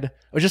identified. It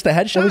was just a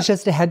headshot? It was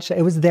just a headshot.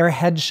 It was their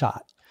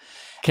headshot.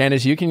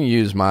 Candis, you can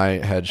use my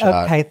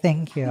headshot. Okay,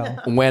 thank you.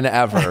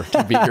 Whenever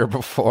to be your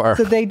before.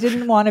 So they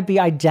didn't want to be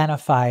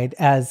identified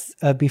as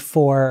a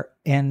before.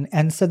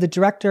 And so the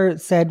director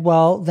said,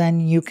 well, then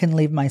you can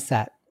leave my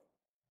set.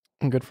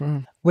 Good for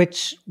him.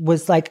 Which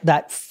was like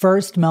that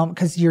first moment,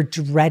 because you're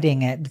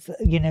dreading it.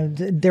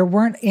 There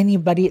weren't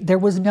anybody, there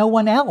was no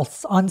one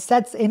else on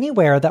sets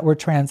anywhere that were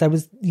trans. I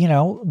was,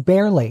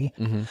 barely.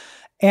 Mm-hmm.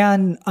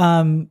 And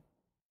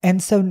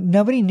And so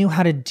nobody knew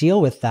how to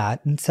deal with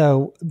that. And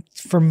so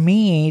for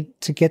me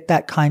to get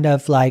that kind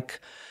of like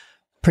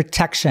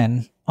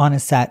protection on a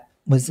set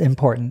was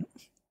important.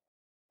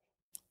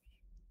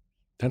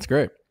 That's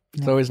great.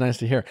 It's always nice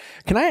to hear.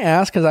 Can I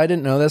ask, because I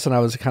didn't know this and I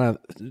was kind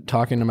of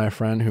talking to my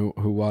friend who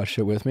watched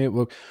it with me.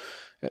 Well,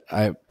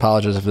 I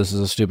apologize if this is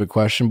a stupid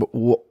question, but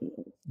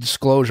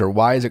disclosure,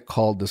 why is it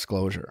called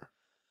disclosure?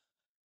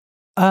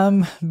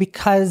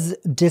 Because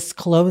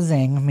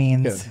disclosing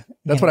means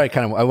that's what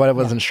I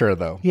wasn't sure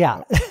though.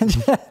 Yeah.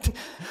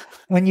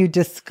 When you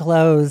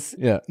disclose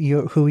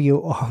who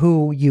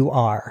you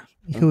are,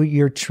 who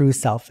your true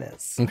self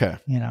is. Okay.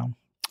 You know.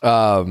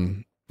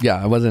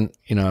 I wasn't,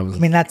 I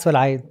mean, that's what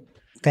I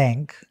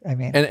think. I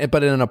mean,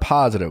 but in a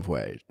positive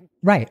way.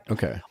 Right.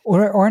 Okay.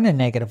 Or in a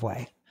negative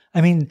way.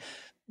 I mean,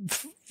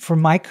 for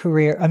my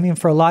career, I mean,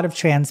 for a lot of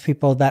trans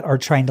people that are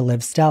trying to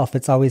live stealth,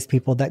 it's always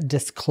people that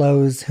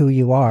disclose who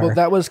you are. Well,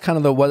 that was kind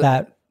of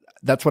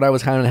that's what I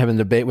was kind of having a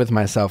debate with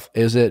myself.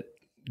 Is it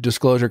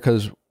disclosure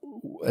because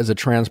as a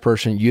trans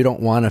person, you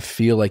don't want to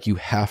feel like you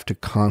have to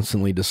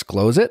constantly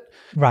disclose it?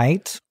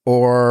 Right.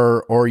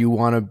 Or you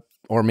want to,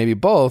 or maybe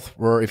both,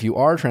 or if you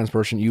are a trans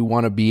person, you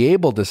want to be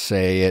able to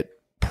say it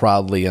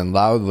proudly and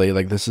loudly,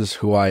 like this is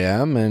who I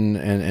am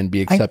and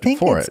be accepted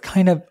for it. I think it's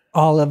kind of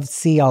all of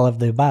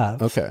the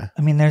above. Okay.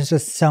 I mean, there's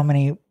just so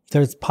many,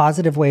 there's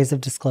positive ways of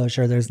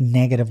disclosure. There's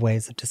negative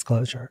ways of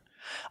disclosure.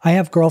 I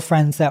have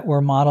girlfriends that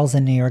were models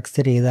in New York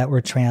City that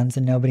were trans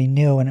and nobody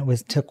knew. And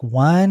it took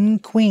one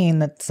queen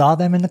that saw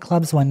them in the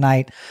clubs one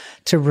night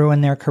to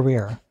ruin their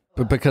career.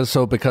 But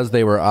because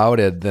they were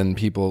outed, then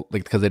people,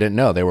 like, because they didn't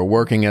know they were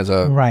working as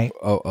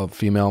a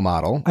female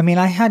model. I mean,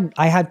 I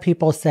had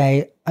people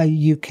say,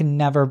 you can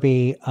never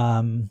be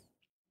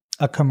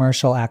a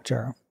commercial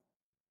actor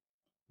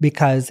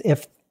because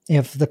if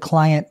the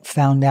client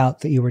found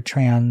out that you were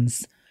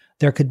trans,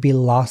 there could be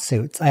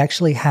lawsuits. I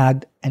actually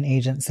had an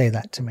agent say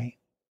that to me.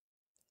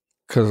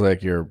 Because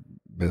like you're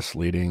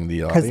misleading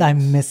the audience. Because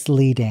I'm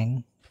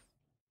misleading.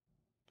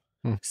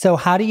 So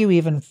how do you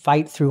even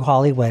fight through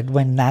Hollywood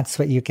when that's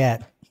what you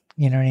get?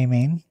 You know what I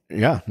mean?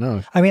 Yeah,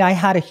 no. I mean, I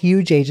had a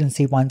huge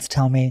agency once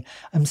tell me,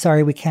 I'm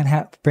sorry, we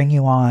can't bring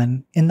you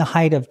on in the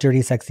height of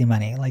Dirty Sexy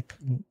Money, like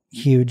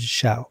huge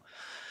show,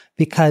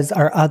 because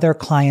our other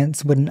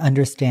clients wouldn't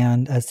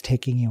understand us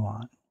taking you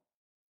on.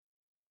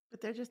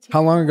 But they're just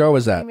how long ago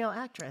was that? Female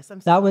actress.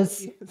 That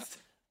was,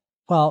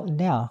 well,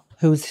 yeah,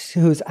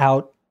 who's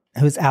out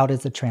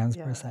as a trans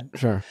person.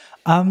 Sure.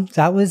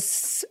 That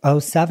was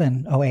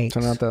 07, 08. So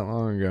not that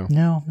long ago.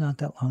 No, not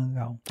that long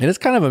ago. And it's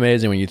kind of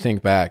amazing when you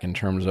think back in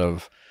terms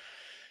of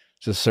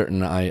just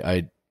certain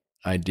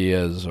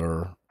ideas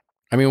or,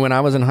 I mean, when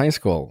I was in high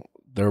school,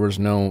 there were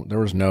no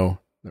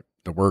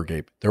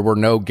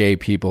gay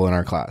people in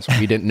our class.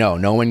 We didn't know.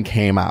 No one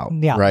came out.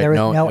 Yeah. Right? There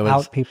was no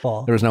out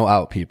people. There was no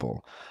out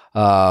people.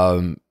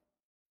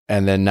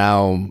 And then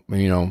now,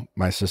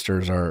 my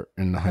sisters are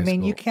in the high school. I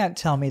mean, you can't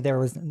tell me there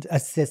was a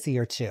sissy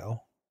or two.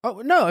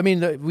 Oh, no. I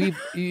mean,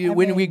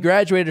 when we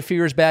graduated a few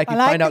years back, you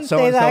find out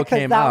so-and-so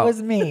came out. That was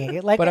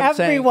me. Like, but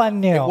everyone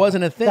knew. It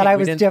wasn't a thing. That I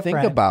was we didn't different.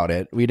 think about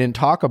it. We didn't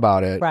talk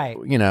about it. Right.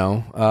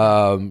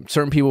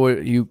 Certain people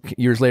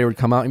years later would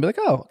come out and be like,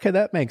 oh, okay,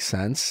 that makes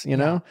sense,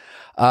 know?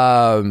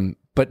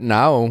 But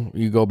now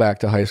you go back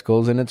to high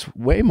schools and it's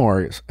way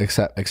more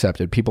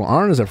accepted. People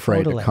aren't as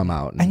afraid to come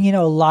out. And,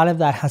 a lot of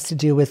that has to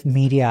do with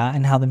media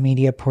and how the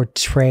media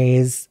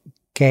portrays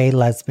gay,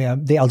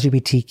 lesbian, the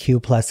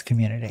LGBTQ plus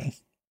community.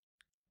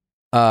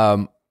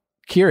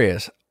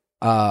 Curious,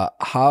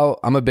 how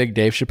I'm a big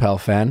Dave Chappelle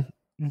fan.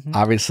 Mm-hmm.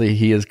 Obviously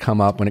he has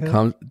come up when it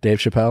comes Dave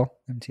Chappelle.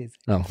 I'm teasing.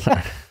 No,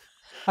 sorry.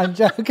 I'm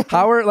joking.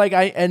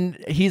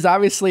 He's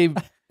obviously,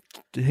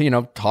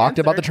 talked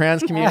about the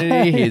trans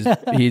community.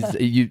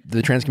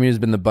 The trans community has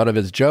been the butt of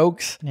his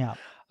jokes. Yeah.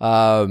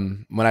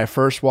 When I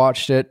first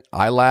watched it,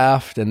 I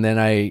laughed, and then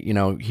I,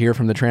 hear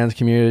from the trans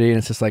community, and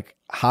it's just like,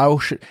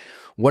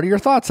 what are your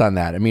thoughts on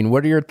that? I mean,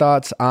 what are your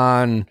thoughts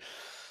on,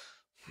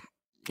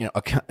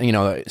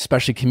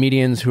 especially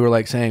comedians who are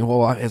like saying,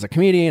 well, as a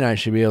comedian, I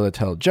should be able to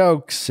tell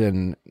jokes,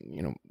 and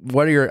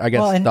what are your, thoughts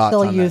on that?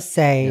 Until you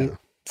say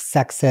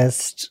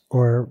sexist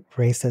or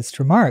racist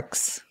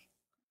remarks.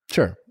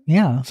 Sure.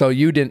 Yeah. So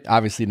you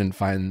obviously didn't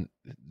find.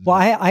 Well,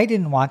 I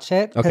didn't watch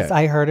it because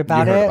I heard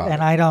about it,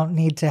 and I don't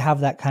need to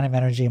have that kind of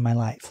energy in my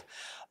life.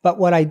 But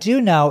what I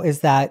do know is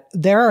that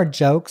there are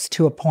jokes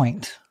to a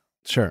point.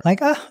 Sure. Like,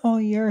 oh,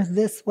 you're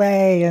this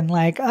way, and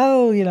like,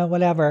 oh,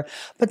 whatever.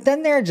 But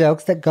then there are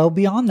jokes that go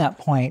beyond that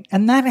point,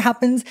 and that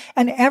happens.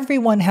 And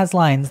everyone has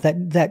lines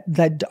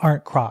that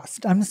aren't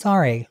crossed. I'm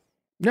sorry.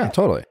 Yeah,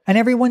 totally. And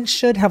everyone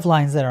should have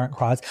lines that aren't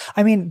crossed.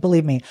 I mean,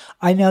 believe me,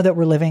 I know that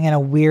we're living in a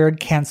weird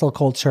cancel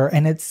culture,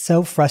 and it's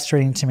so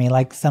frustrating to me.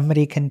 Like,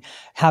 somebody can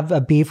have a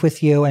beef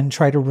with you and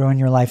try to ruin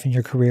your life and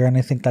your career, and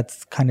I think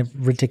that's kind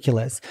of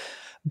ridiculous.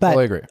 But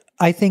I agree.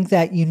 I think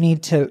that you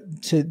need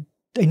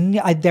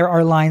there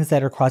are lines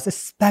that are crossed,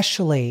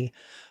 especially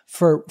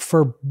for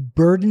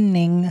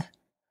burdening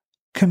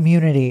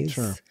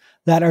communities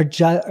that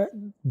are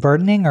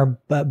burdening or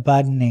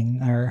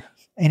burdening or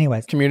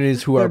anyways.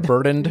 Communities who are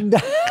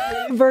burdened.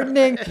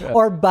 Burdening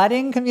or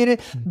budding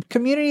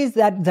communities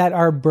that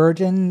are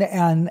burdened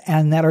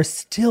and that are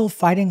still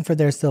fighting for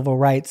their civil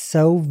rights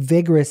so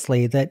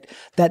vigorously that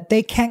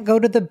they can't go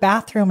to the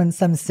bathroom in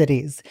some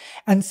cities.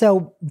 And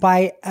so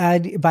by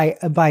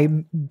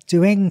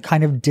doing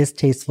kind of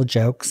distasteful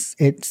jokes,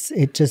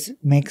 it just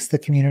makes the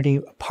community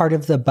part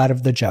of the butt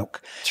of the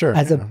joke. Sure.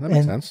 That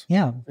makes sense.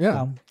 Yeah. Yeah.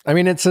 So. I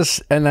mean, it's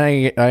just, and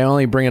I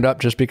only bring it up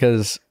just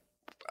because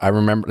I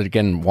remember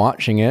again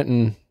watching it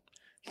and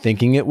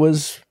thinking it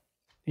was,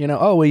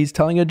 oh, well, he's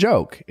telling a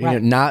joke,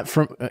 right. Not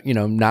from,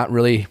 not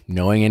really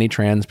knowing any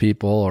trans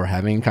people or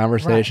having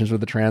conversations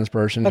with a trans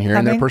person, but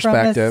hearing their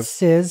perspective. From a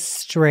cis,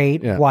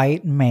 straight,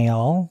 white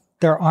male,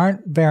 there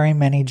aren't very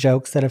many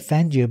jokes that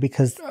offend you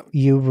because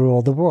you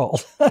rule the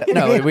world.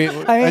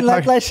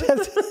 Let's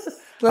just.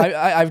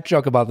 I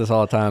joke about this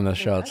all the time on the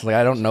show. It's like,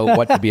 I don't know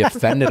what to be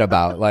offended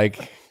about.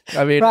 Like,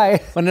 I mean,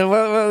 right.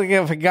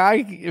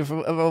 if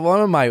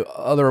one of my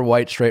other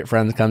white straight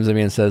friends comes to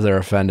me and says they're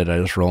offended, I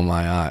just roll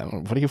my eye.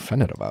 What are you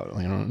offended about?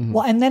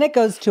 Well, and then it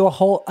goes to a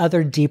whole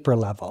other deeper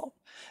level,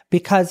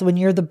 because when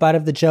you're the butt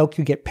of the joke,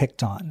 you get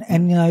picked on.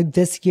 And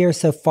this year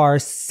so far,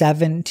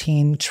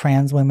 17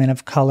 trans women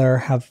of color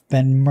have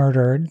been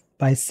murdered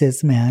by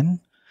cis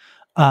men,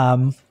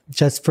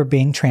 just for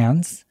being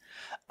trans.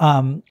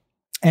 And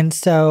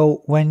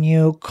so when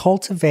you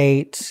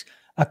cultivate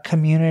a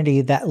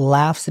community that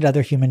laughs at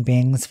other human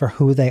beings for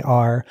who they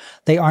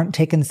aren't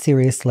taken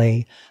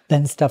seriously,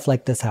 then stuff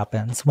like this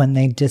happens when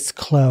they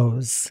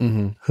disclose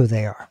who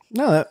they are.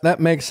 No, that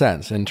makes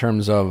sense in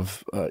terms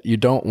of you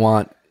don't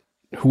want,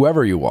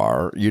 whoever you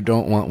are, you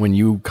don't want when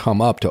you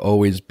come up to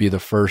always be the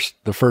first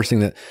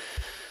thing that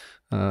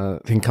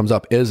comes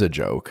up is a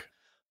joke.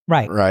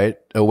 Right.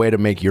 A way to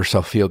make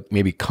yourself feel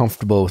maybe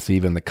comfortable with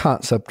even the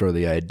concept or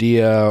the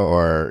idea,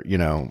 or,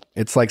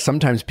 it's like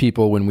sometimes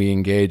people, when we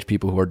engage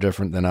people who are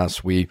different than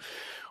us, we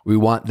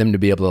want them to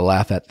be able to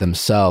laugh at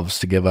themselves,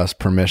 to give us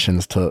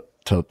permissions to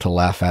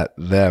laugh at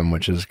them,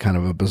 which is kind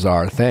of a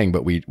bizarre thing.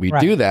 But we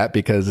do that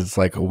because it's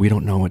like, we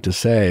don't know what to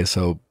say.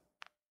 So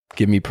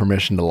give me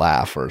permission to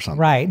laugh or something.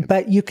 Right.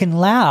 But you can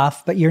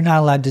laugh, but you're not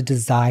allowed to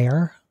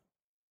desire.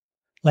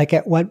 Like,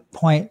 at what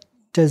point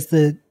does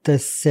the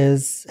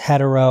cis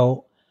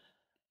hetero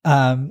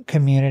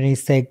community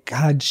say,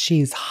 God,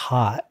 she's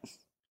hot?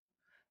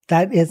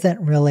 That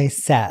isn't really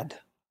said.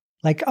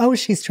 Like, oh,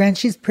 she's trans,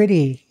 she's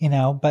pretty,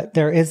 but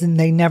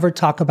they never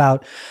talk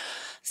about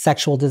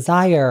sexual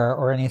desire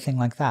or anything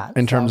like that.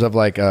 In terms of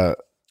like a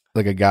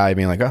guy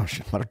being like, oh,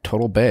 what a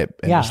total babe.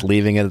 And just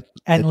leaving it.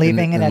 And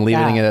leaving it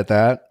at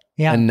that.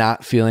 Yeah. And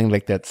not feeling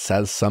like that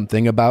says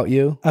something about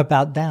you.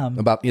 About them.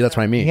 About you. That's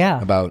what I mean.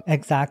 Yeah.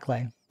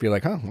 Exactly. Be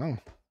like, oh, wow.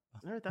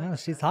 No,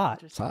 she's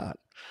hot. It's hot.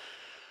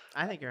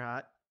 I think you're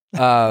hot.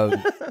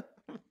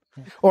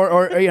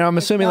 Or I'm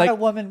assuming it's like not a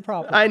woman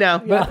problem. I know,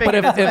 but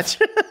if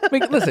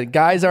listen,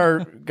 guys are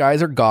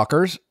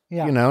gawkers.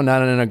 Yeah.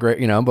 Not in a great,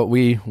 but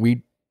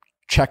we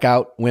check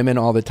out women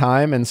all the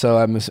time, and so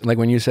I'm like,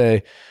 when you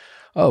say,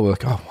 oh,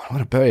 like, oh,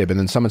 what a babe, and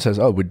then someone says,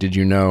 oh, but did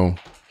you know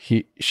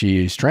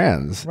she's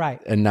trans,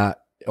 right? And not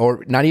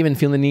even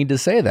feel the need to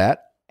say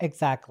that.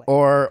 Exactly.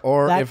 Or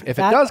if it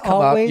does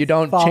come up, you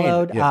don't change it.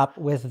 Followed up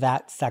with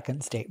that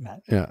second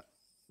statement. Yeah.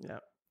 Yeah.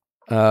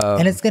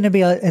 And it's going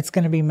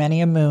to be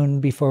many a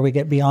moon before we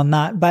get beyond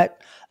that,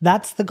 but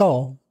that's the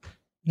goal.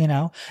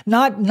 Not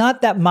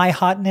that my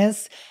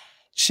hotness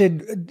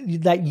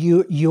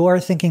that you're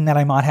thinking that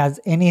I'm hot has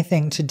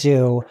anything to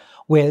do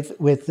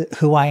with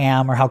who I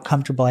am or how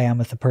comfortable I am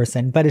with the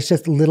person, but it's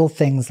just little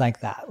things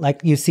like that.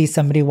 Like, you see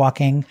somebody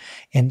walking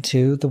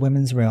into the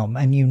women's room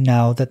and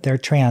that they're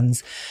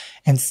trans.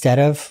 Instead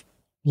of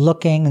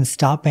looking and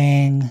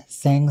stopping,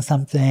 saying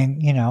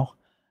something, you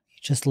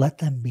just let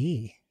them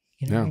be.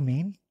 You know what I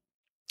mean?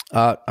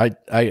 I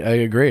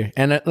agree.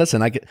 And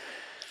listen,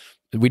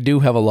 we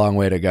do have a long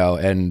way to go,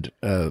 and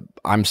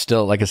I'm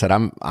still, like I said,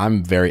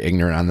 I'm very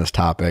ignorant on this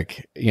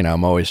topic.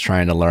 I'm always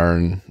trying to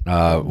learn.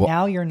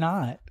 Now you're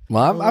not.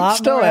 Well, I'm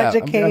still more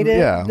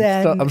educated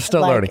than I'm still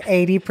like learning.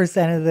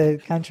 80% of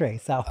the country.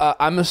 So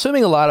I'm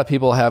assuming a lot of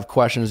people have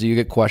questions. Do you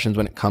get questions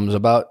when it comes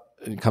about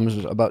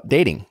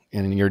dating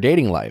and your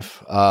dating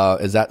life?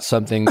 Is that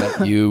something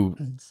that you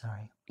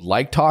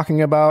like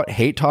talking about,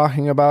 hate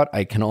talking about?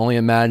 I can only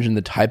imagine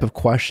the type of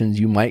questions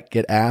you might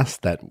get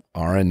asked that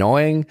are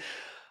annoying.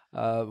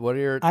 What are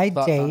your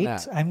thoughts on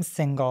that? I'm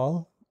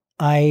single.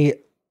 I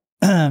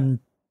have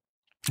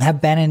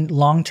been in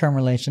long-term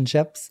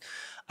relationships.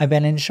 I've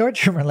been in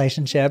short-term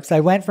relationships. I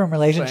went from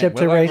relationship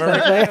to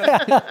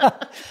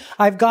relationship.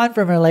 I've gone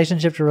from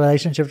relationship to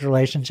relationship to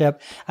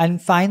relationship.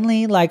 And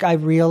finally, like, I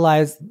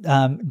realized,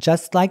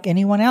 just like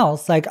anyone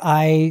else, like,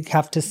 I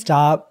have to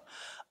stop,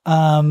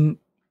 shortchanging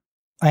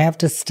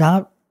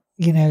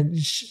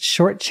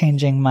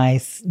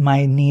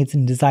my needs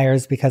and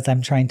desires because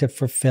I'm trying to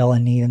fulfill a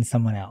need in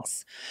someone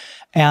else.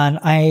 And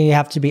I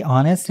have to be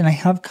honest, and I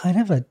have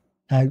kind of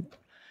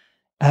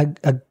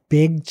a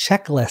big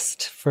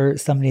checklist for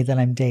somebody that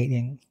I'm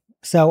dating.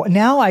 So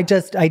now I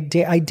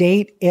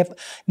date if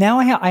now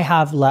I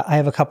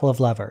have a couple of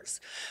lovers.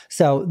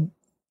 So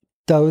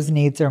those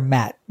needs are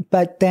met.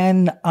 But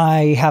then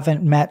I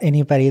haven't met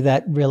anybody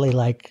that really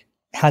like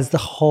has the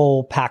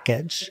whole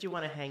package. That you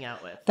want to hang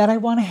out with. That I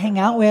want to hang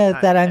out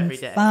with, that I'm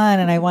fun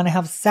and I want to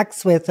have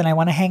sex with and I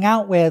want to hang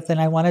out with and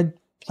I want to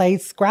play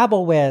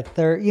Scrabble with,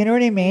 or you know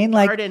what I mean?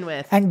 Like garden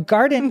with and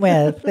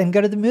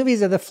go to the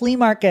movies or the flea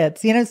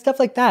markets, stuff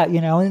like that,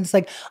 and it's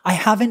like, I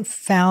haven't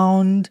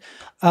found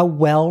a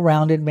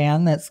well-rounded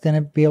man that's going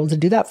to be able to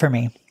do that for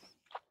me.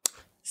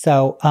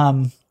 So,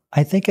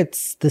 I think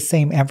it's the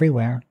same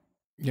everywhere.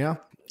 Yeah.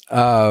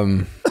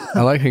 I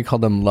like how you call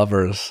them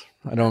lovers.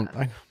 I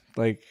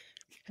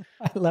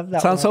love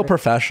that. Sounds word. So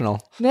professional.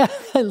 Yeah,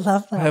 I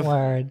love that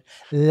word.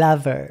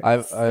 Lovers.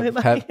 I've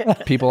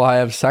had people I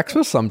have sex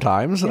with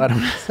sometimes. I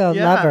don't. So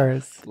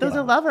lovers. Those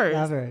are lovers.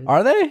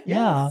 Are they?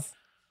 Yeah. Yes.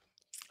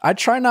 I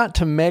try not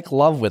to make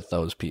love with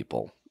those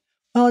people.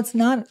 Well, it's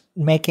not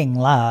making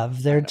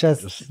love. They're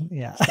just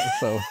yeah.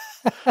 So.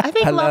 I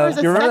think lover's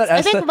a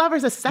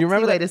sexy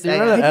way to say it.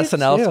 You remember that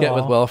SNL skit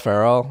with Will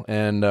Ferrell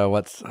and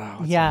what's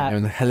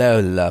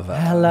hello lover.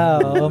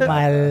 Hello,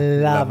 my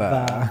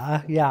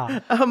lover. Yeah.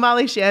 Oh,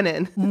 Molly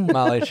Shannon.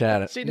 Molly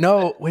Shannon.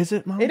 No, was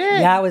it Molly? It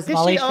is. Yeah, it was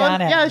Molly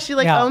Shannon. She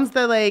owns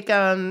the like.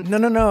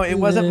 No. It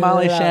wasn't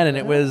Molly Shannon.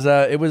 It was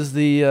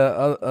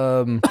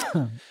the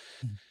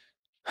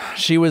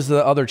she was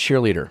the other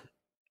cheerleader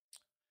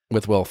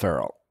with Will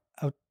Ferrell.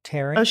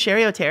 Terry? Oh,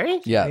 Sherry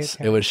O'Terry? Yes,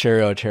 it was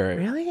Sherry O'Terry.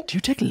 Really? Do you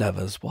take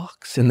lovers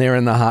walks? And they're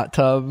in the hot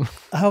tub.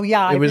 Oh,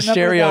 yeah. It was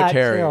Sherry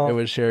O'Terry. It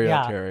was Sherry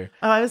O'Terry.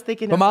 Oh, I was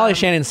thinking but Molly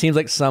Shannon seems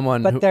like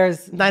someone but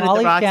there's Night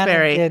Molly at the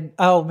Roxbury.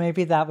 Shannon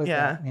maybe that was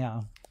yeah. It.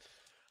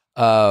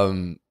 Yeah.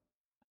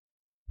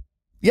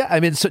 Yeah, I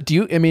mean, so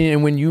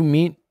and when you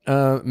meet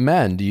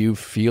men, do you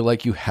feel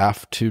like you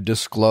have to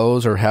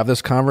disclose or have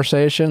this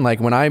conversation? Like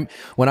when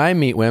I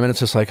meet women, it's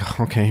just like,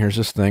 okay, here's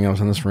this thing. I was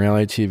on this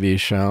reality TV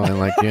show, and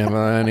like, do you have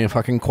any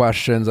fucking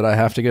questions that I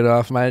have to get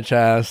off my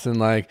chest? And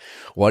like,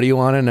 what do you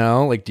want to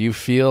know? Like, do you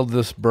feel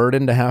this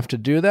burden to have to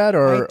do that,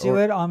 or I do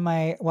it on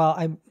my?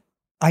 Well,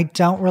 I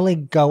don't really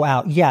go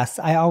out. Yes,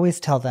 I always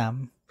tell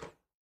them.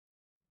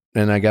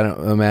 And I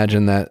gotta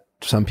imagine that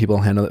some people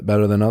handle it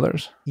better than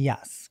others.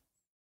 Yes.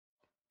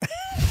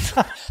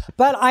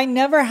 But I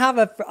never have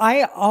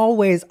I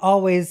always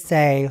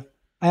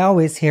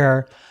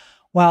hear,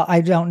 well,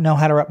 I don't know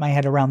how to wrap my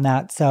head around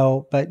that.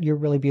 So, but you're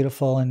really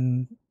beautiful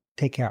and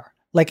take care.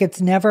 Like, it's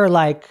never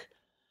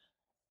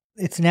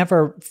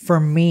for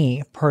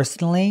me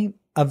personally,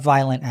 a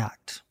violent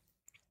act.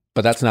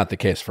 But that's not the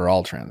case for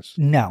all trans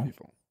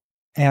people.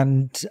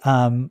 And,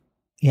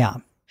 yeah.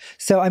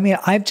 So, I mean,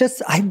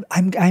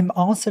 I'm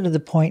also to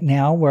the point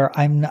now where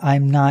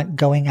I'm not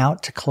going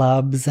out to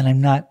clubs and I'm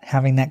not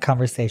having that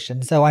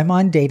conversation. So I'm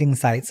on dating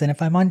sites. And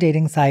if I'm on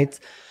dating sites,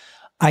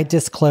 I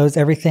disclose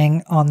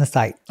everything on the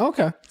site.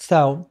 Okay.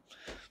 So,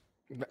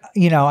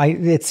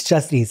 it's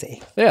just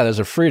easy. Yeah, there's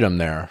a freedom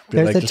there.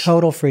 There's a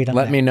total freedom.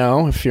 Let me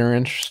know if you're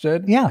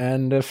interested. Yeah.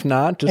 And if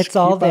not, just it's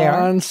all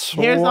there.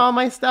 Here's all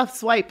my stuff.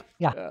 Swipe.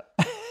 Yeah.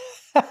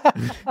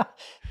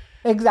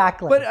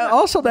 Exactly. But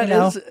also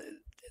that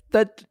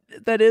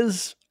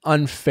is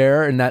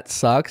unfair, and that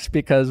sucks,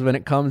 because when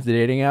it comes to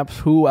dating apps,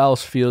 who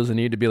else feels the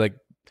need to be like,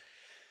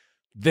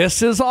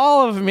 this is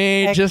all of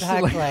me?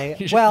 Exactly.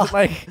 Just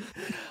like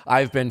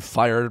I've been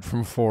fired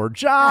from 4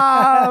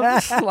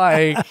 jobs.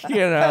 I'm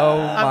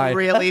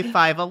really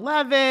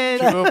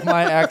 5'11". 2 of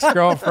my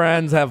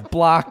ex-girlfriends have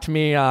blocked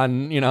me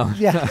on,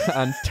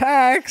 on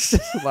text.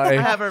 Like,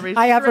 I have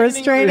a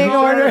restraining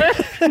order.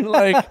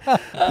 Like,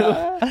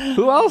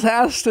 who else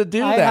has to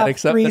do that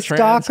except 3 the trans?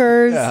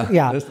 stalkers?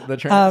 Yeah. The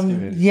trans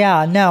community.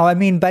 Yeah. No, I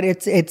mean, but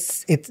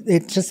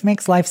it just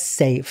makes life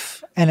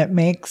safe, and it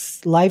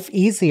makes life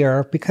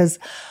easier, because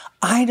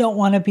I don't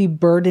want to be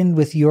burdened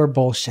with your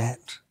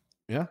bullshit.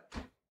 Yeah.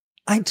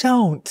 I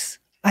don't.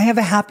 I have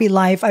a happy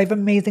life. I have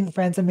amazing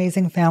friends,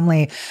 amazing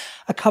family,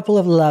 a couple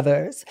of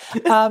lovers.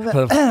 But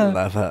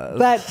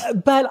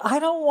I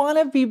don't want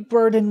to be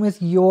burdened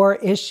with your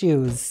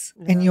issues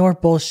and your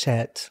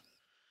bullshit.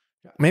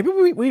 Maybe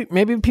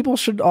maybe people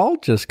should all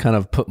just kind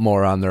of put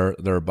more on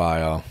their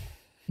bio.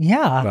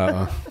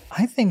 Yeah,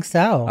 I think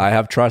so. I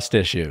have trust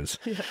issues.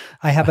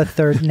 I have a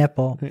third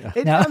nipple.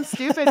 It sounds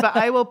stupid, but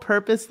I will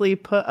purposely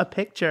put a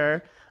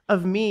picture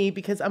of me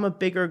because I'm a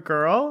bigger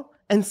girl.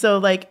 And so,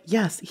 like,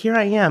 yes, here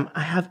I am.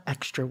 I have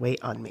extra weight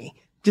on me,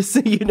 just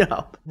so you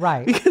know.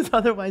 Right. Because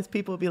otherwise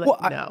people will be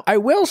like, no. I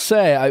will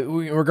say,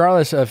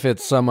 regardless if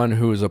it's someone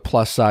who's a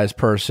plus size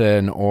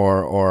person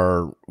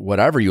or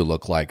whatever you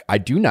look like, I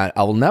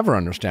will never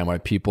understand why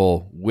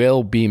people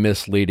will be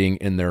misleading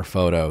in their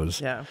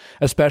photos. Yeah.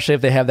 Especially if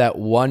they have that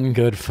one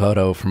good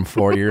photo from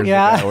 4 years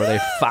ago where they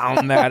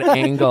found that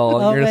angle.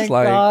 And you're just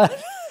like, God.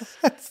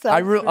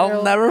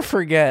 I'll never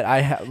forget.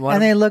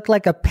 And they look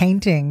like a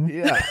painting.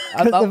 Yeah,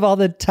 because of all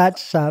the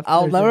touch stuff.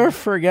 I'll never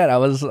forget. I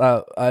was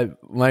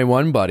my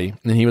one buddy,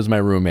 and he was my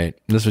roommate.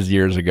 This was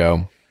years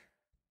ago.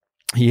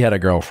 He had a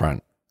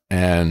girlfriend,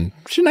 and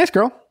she's a nice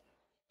girl.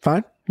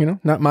 Fine,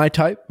 not my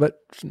type, but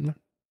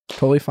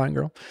totally fine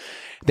girl.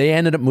 They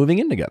ended up moving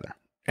in together.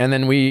 And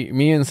then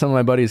me and some of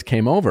my buddies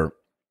came over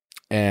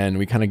and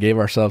we kind of gave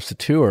ourselves a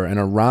tour. And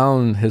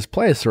around his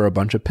place, there were a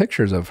bunch of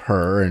pictures of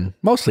her and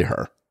mostly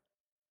her,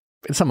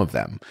 and some of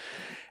them.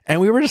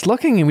 And we were just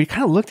looking and we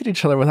kind of looked at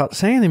each other without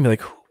saying anything, be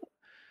like,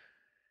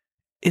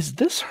 is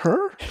this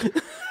her?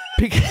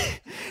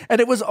 And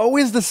it was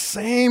always the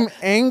same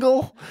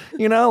angle,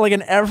 like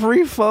in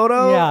every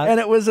photo. Yeah. And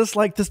it was just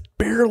like, this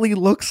barely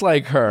looks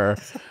like her.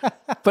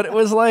 But it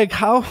was like,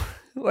 how...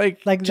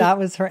 that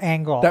was her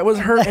angle. That was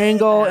her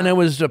angle, and it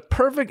was a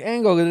perfect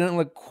angle. It didn't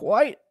look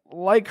quite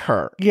like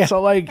her. Yeah.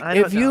 So,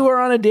 if you are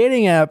on a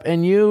dating app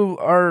and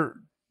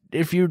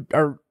if you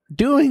are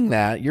doing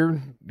that,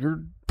 you're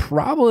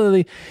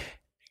probably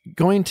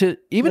going to,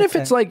 even if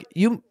it's like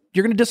you're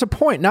going to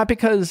disappoint, not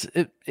because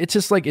it's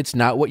just like it's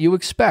not what you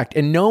expect,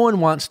 and no one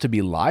wants to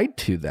be lied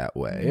to that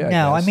way.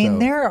 I mean,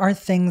 there are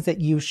things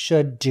that you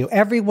should do.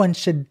 Everyone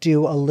should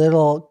do a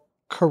little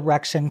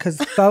correction, because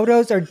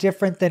photos are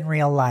different than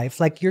real life.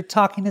 Like, you're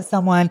talking to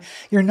someone,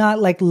 you're not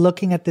like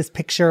looking at this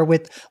picture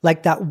with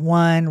like that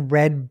one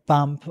red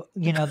bump,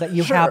 that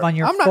you have on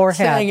your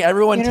forehead. I'm not saying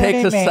everyone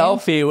takes a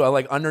selfie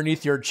like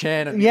underneath your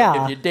chin.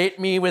 Yeah. If you date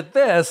me with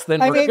this, then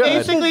we're good.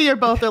 Basically, you're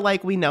both are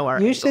like, we know our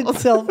you should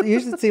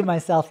see my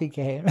selfie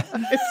game.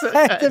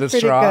 It's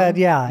pretty good.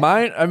 Yeah.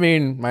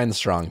 Mine's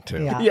strong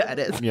too. Yeah, it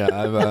is.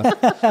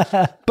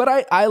 Yeah.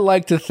 But I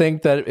like to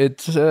think that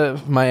it's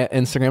my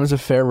Instagram is a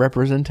fair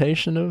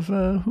representation of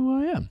who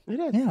I am. It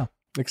is. Yeah.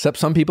 Except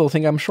some people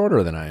think I'm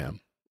shorter than I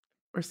am.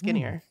 Or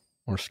skinnier.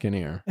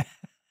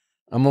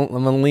 I'm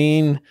a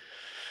lean,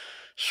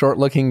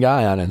 short-looking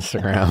guy on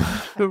Instagram.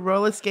 Who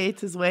roller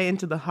skates his way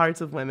into the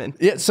hearts of women.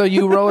 Yeah, so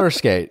you roller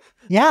skate.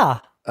 Yeah.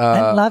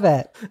 I love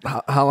it.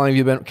 How long have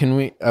you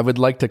been? I would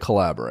like to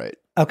collaborate.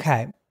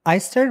 Okay. I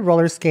started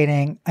roller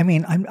skating. I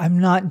mean, I'm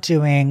not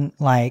doing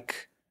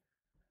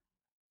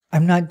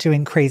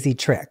crazy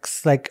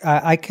tricks. Like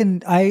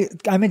I'm a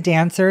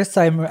dancer,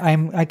 so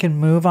I can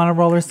move on a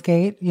roller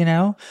skate,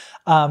 but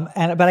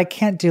I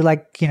can't do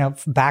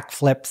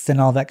backflips and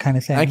all that kind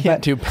of thing. I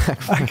can't do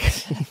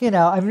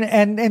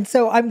backflips.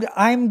 So I'm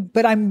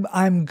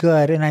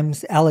good, and I'm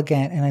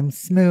elegant, and I'm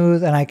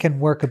smooth, and I can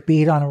work a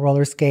beat on a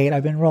roller skate.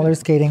 I've been roller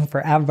skating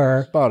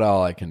forever. About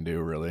all I can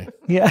do, really.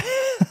 Yeah.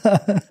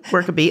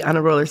 Work a beat on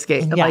a roller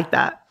skate. I like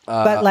that.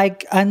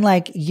 But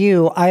unlike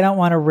you, I don't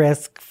want to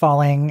risk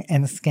falling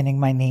and skinning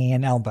my knee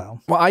and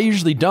elbow. Well, I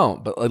usually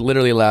don't, but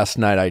literally last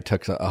night I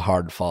took a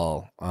hard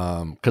fall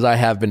because I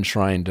have been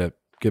trying to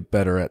get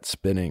better at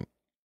spinning,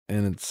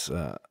 and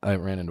I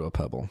ran into a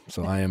pebble.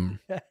 So I am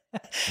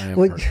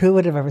who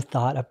would have ever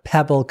thought a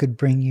pebble could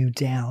bring you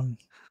down?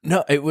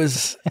 No, it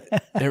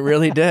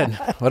really did.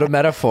 What a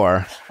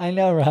metaphor. I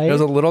know, right? It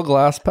was a little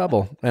glass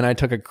pebble, and I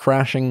took a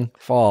crashing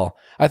fall.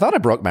 I thought I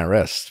broke my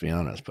wrist, to be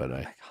honest, but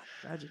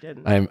glad you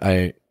didn't.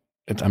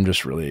 I'm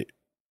just really,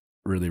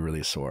 really,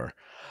 really sore.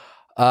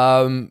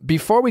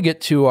 Before we get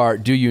to our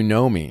Do You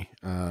Know Me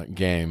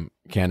game,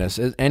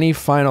 Candis, any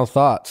final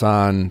thoughts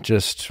on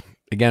just,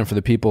 again, for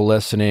the people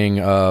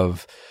listening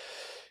of,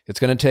 it's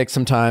going to take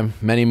some time,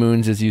 many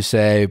moons, as you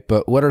say,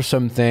 but what are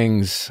some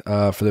things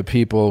for the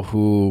people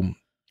who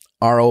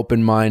are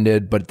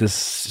open-minded, but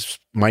this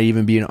might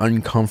even be an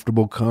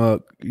uncomfortable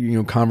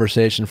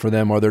conversation for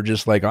them, or they're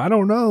just like, I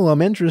don't know,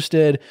 I'm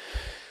interested.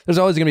 There's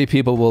always going to be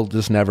people who will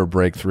just never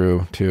break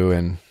through to,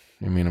 and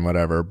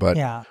whatever.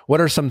 But what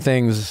are some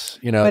things,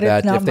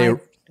 that if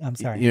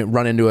they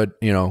run into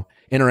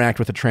interact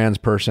with a trans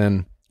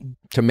person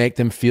to make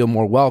them feel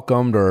more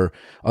welcomed, or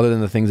other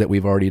than the things that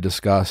we've already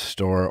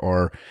discussed,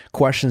 or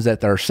questions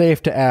that are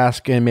safe to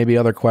ask, and maybe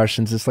other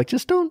questions, it's like,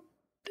 just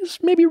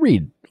maybe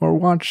read or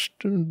watch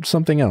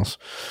something else.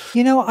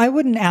 I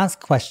wouldn't ask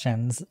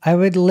questions. I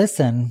would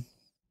listen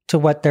to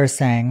what they're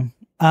saying.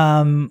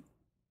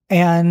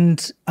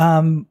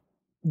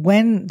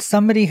 When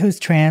somebody who's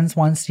trans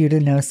wants you to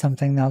know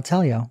something, they'll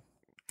tell you.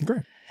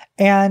 Great.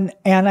 And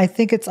I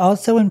think it's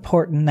also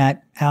important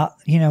that,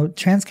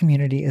 trans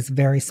community is a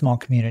very small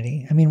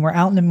community. I mean, we're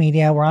out in the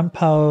media, we're on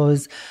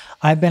Pose.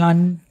 I've been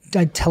on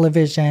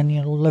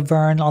television,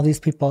 Laverne, all these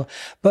people.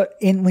 But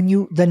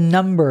the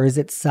numbers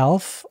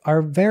itself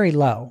are very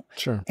low.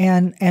 Sure.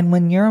 And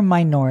when you're a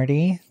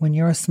minority, when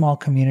you're a small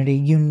community,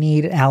 you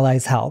need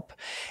allies' help.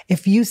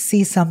 If you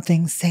see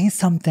something, say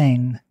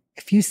something.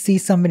 If you see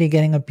somebody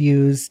getting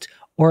abused,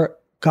 or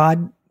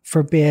God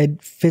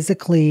forbid,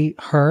 physically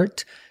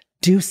hurt,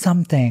 do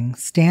something,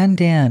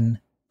 stand in,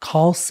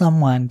 call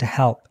someone to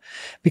help.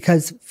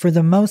 Because for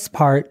the most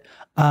part,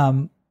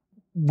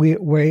 we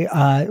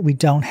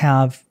don't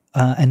have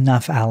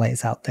enough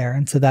allies out there.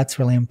 And so that's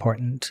really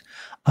important.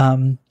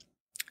 I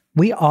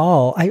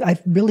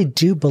really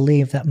do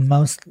believe that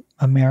most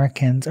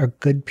Americans are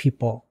good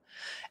people,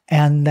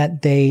 and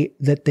that they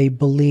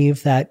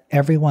believe that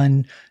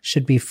everyone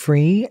should be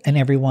free, and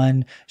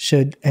everyone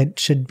should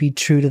be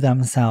true to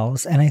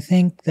themselves. And I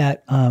think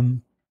that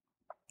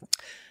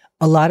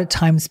a lot of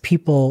times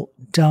people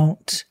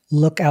don't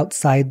look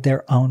outside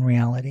their own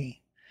reality.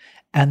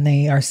 and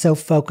they are so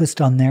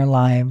focused on their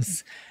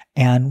lives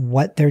and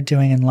what they're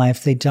doing in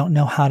life. They don't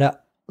know how to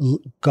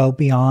go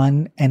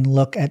beyond and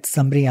look at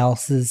somebody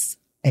else's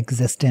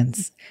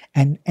existence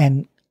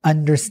and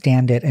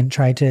understand it and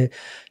try to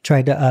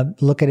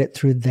look at it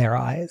through their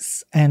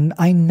eyes. And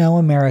I know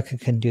America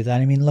can do that.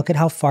 I mean, look at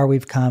how far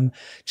we've come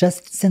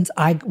just since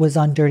I was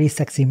on Dirty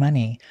Sexy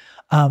Money.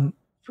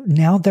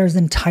 Now there's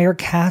entire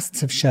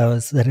casts of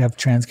shows that have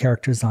trans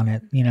characters on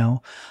it, you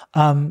know.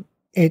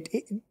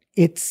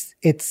 It's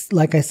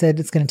like I said,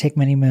 it's going to take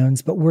many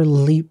moons, but we're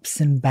leaps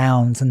and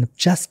bounds in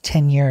just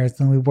 10 years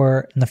than we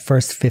were in the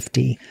first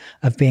 50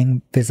 of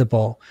being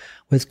visible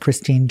with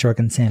Christine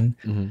Jorgensen.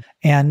 Mm-hmm.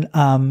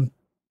 And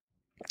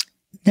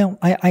no,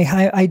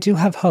 I do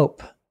have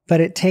hope,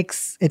 but it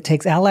takes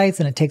allies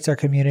and it takes our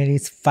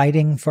communities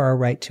fighting for our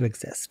right to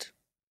exist.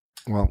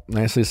 Well,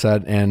 nicely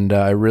said. And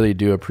I really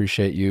do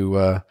appreciate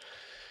you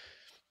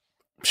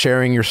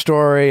sharing your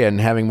story and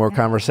having more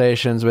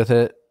conversations with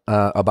it.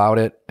 About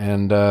it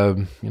and,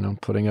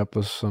 putting up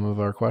with some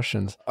of our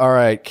questions. All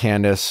right,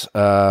 Candis,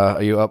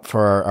 are you up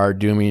for our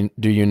Do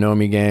You Know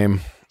Me game?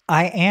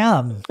 I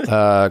am.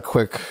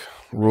 Quick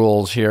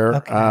rules here.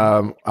 Okay.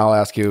 I'll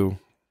ask you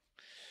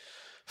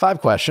 5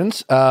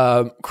 questions.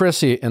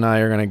 Chrissy and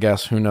I are going to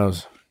guess who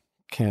knows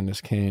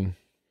Candis Cayne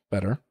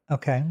better.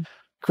 Okay.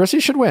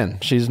 Chrissy should win.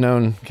 She's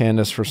known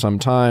Candis for some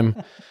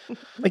time.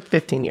 Like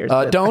 15 years.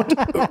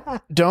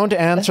 Don't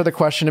answer the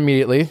question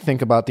immediately.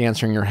 Think about the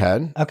answer in your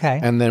head. Okay.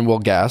 And then we'll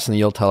guess, and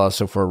you'll tell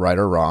us if we're right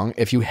or wrong.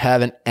 If you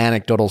have an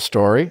anecdotal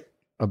story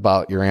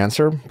about your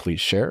answer,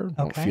 please share.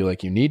 Don't feel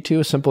like you need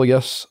to. A simple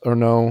yes or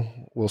no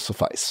will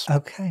suffice.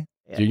 Okay.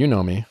 Do you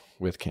know me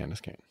with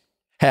Candis Cayne?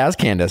 Has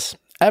Candis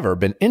ever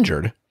been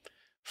injured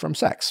from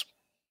sex?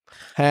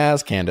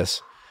 Has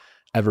Candis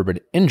ever been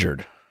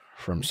injured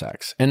from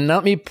sex? And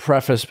let me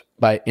preface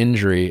by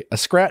injury. A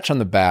scratch on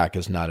the back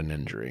is not an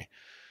injury.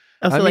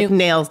 Oh, so like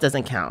nails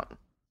doesn't count.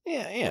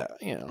 Yeah.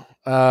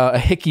 A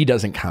hickey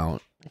doesn't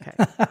count. Okay.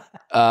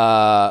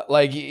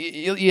 Like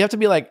you have to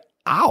be like,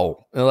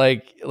 ow,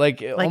 like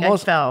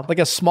almost I fell. like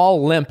a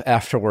small limp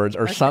afterwards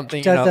or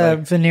something. Does a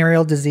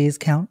venereal disease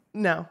count?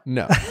 No.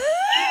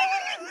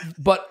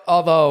 But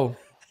although,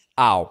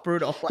 ow,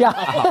 brutal.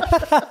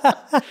 Yeah.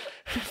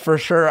 For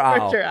sure,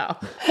 ow. For sure, ow.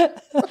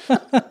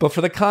 But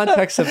for the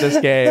context of this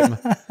game,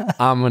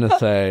 I'm gonna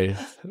say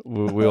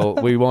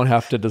we won't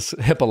have to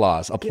HIPAA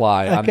laws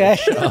apply on this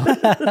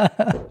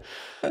show.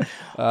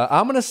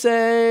 I'm gonna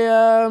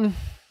say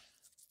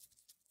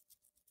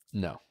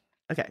no.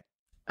 Okay,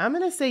 I'm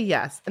gonna say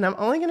yes, and I'm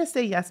only gonna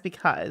say yes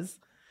because,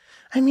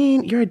 I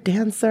mean, you're a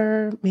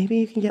dancer. Maybe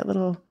you can get a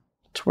little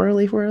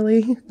twirly,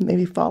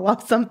 maybe fall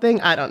off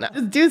something. I don't know.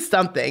 Just do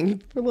something.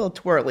 Put a little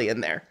twirly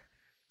in there.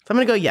 So I'm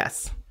gonna go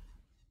yes.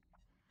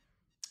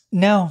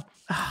 No.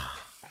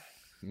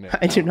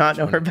 I do not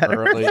know her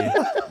better.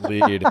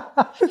 Lead.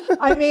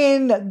 I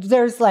mean,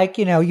 there's like,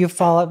 you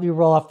fall up, you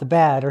roll off the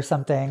bed or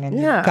something and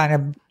you kind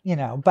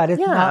of, but it's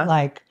not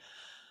like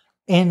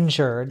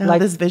injured.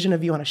 Like this vision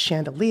of you on a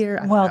chandelier.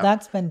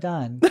 That's been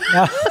done.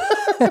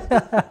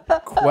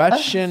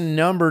 Question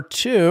number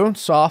 2,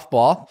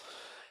 softball.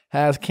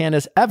 Has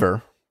Candis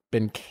ever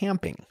been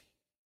camping?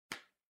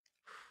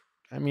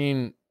 I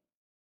mean,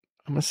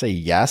 I'm going to say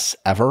yes,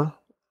 ever.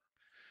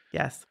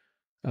 Yes.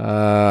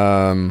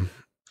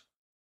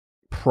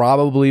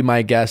 Probably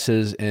my guess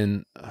is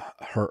in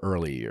her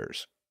early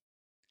years.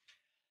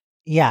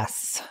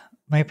 Yes.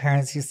 My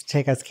parents used to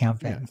take us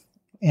camping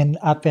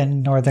up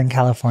in Northern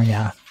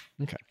California.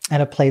 Okay. At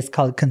a place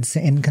called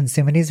in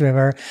Consumines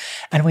River.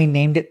 And we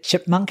named it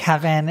Chipmunk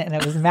Heaven. And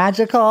it was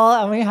magical.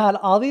 And we had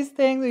all these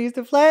things we used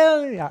to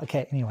play. Yeah.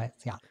 Okay. Anyways.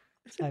 Yeah.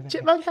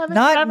 Chipmunk Heaven?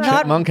 Not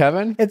Chipmunk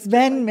Heaven? It's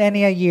been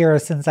many a year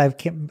since I've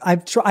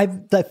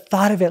the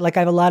thought of it. Like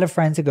I have a lot of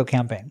friends who go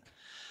camping.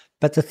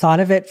 But the thought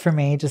of it for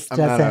me just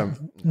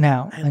doesn't.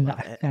 No, I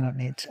don't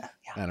need to.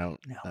 Yeah, I don't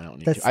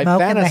need the to. I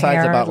smoke in the fantasize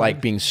hair, about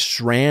like being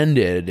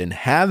stranded and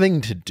having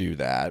to do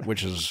that,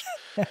 which is,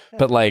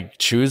 but like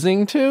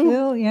choosing to.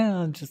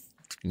 Well, just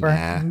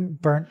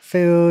burnt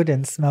food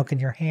and smoke in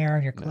your hair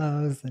and your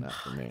clothes. Not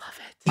for me.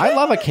 I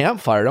love a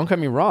campfire. Don't get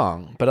me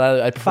wrong, but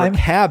I prefer a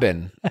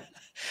cabin.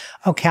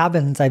 Oh,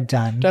 cabins I've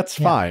done. That's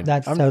fine.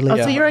 That's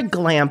totally. So you're a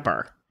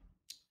glamper.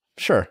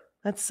 Sure.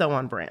 That's so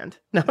on brand.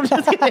 No, I'm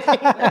just kidding.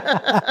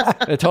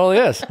 It totally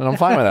is, and I'm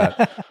fine with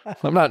that.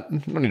 I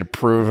don't need to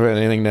prove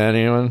anything to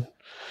anyone.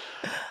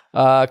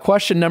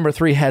 Question number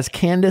 3: Has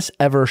Candis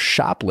ever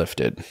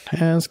shoplifted?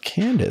 Has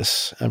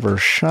Candis ever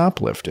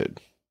shoplifted?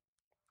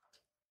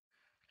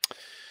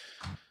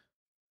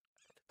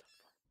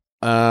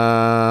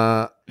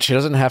 She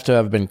doesn't have to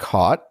have been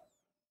caught.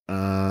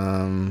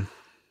 Has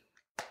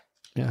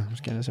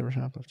Candis ever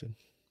shoplifted?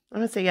 I'm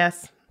gonna say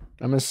yes.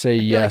 I'm gonna say I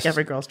feel yes. like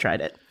every girl's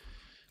tried it.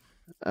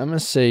 I'm gonna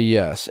say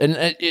yes, and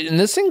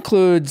this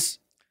includes.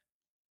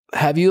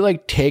 Have you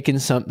like taken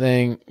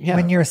something? Yeah.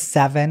 When you're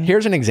 7.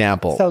 Here's an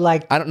example. So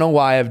like, I don't know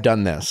why I've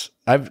done this.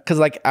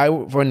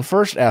 When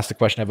first asked the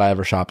question, have I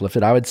ever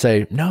shoplifted? I would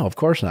say no, of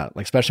course not.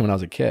 Like especially when I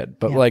was a kid.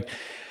 But like,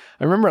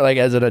 I remember like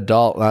as an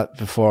adult, not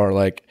before.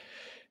 Like,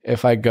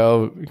 if I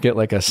go get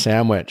like a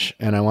sandwich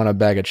and I want a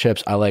bag of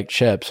chips, I like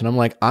chips. And I'm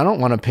like, I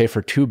don't want to pay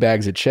for 2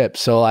 bags of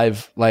chips. So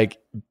I've like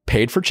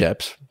paid for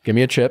chips. Give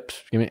me a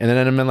chips. And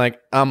then I'm like,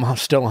 I'm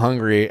still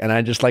hungry. And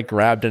I just like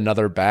grabbed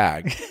another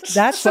bag.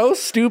 That's so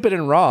stupid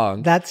and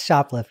wrong. That's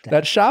shoplifting.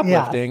 That's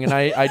shoplifting. Yeah.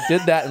 And I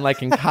did that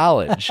in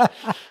college.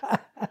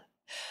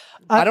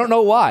 I don't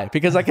know why,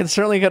 because I can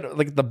certainly get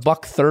like the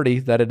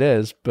 $1.30 that it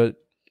is, but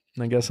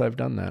I guess I've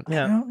done that.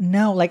 Yeah. I don't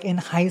know. Like in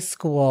high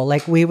school,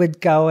 like we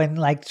would go and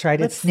like try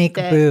to sneak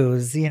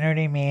booze, you know what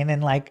I mean?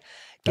 And like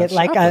get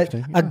like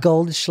a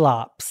gold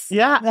schlaps.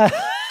 Yeah.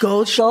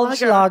 Gold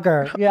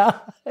schlager. Yeah.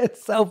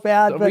 It's so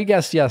bad. So we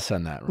guessed yes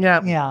on that. Right?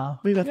 Yeah. Yeah.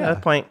 We got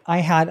that point.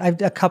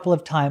 I've a couple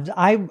of times.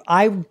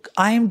 I'm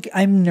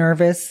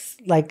nervous.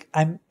 Like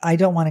I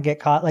don't want to get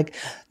caught. Like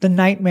the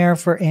nightmare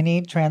for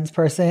any trans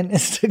person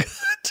is to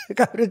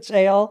go to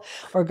jail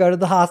or go to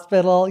the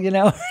hospital, you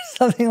know, or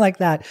something like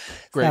that.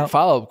 Great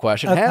follow-up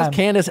question. Okay. Has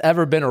Candis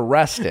ever been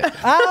arrested?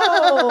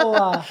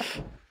 Oh.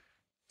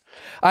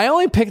 I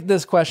only picked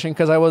this question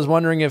because I was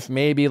wondering if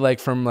maybe like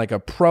from like a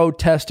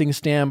protesting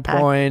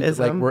standpoint,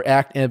 like we're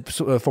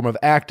a form of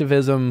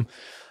activism.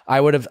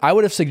 I would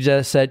have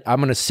suggested I'm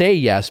going to say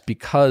yes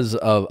because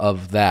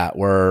of that,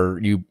 where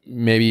you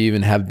maybe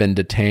even have been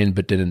detained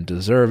but didn't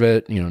deserve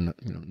it.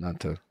 Not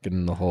to get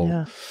in the whole.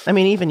 Yeah. I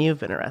mean, even you've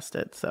been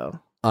arrested, so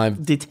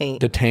I'm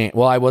detained.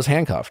 Well, I was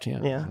handcuffed.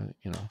 Yeah.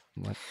 Yeah.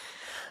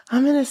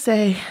 I'm going to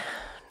say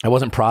I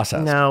wasn't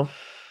processed. No.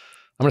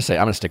 I'm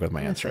gonna stick with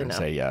my answer and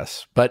say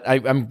yes, but I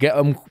feel like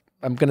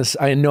I'm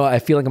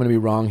gonna be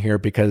wrong here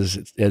because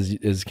as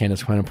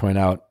Candis kind of pointed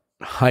out,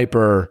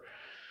 hyper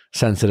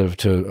sensitive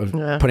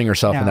to putting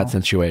yourself in that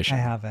situation.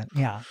 I haven't.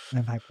 Yeah, I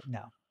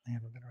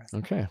haven't been arrested.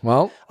 Okay,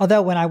 well,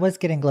 although when I was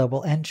getting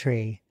global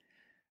entry,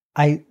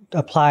 I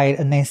applied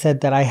and they said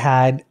that I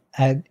had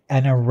an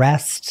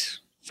arrest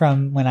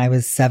from when I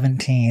was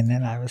 17,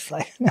 and I was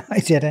like, no, I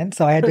didn't.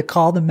 So I had to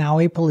call the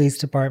Maui Police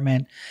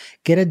Department,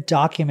 get a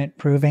document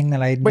proving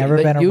that I'd never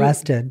been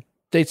arrested.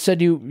 They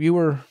said you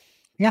were...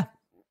 Yeah.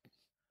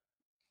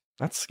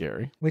 That's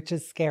scary. Which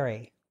is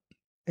scary.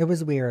 It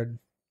was weird.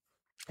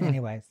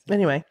 Anyways.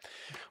 Anyway.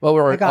 Well,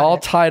 we're all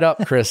tied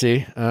up,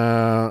 Chrissy.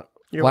 Last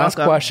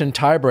welcome. question,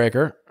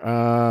 tiebreaker.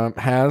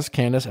 Has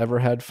Candis ever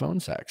had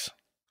phone sex?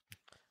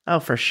 Oh,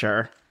 for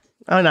sure.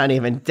 I'm not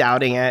even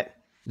doubting it.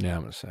 Yeah,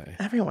 I'm gonna say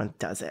everyone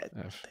does it.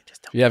 They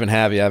just don't. You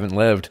haven't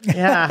lived.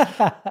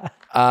 Yeah.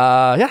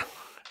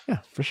 Yeah,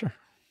 for sure.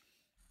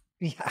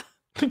 Yeah,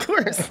 of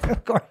course.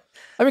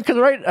 I mean,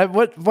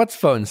 because what's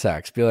phone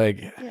sex? Be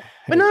like, yeah.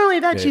 But not only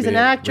that, she's an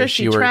actress.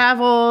 She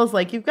travels.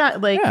 Like you've got,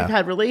 you've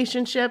had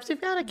relationships. You've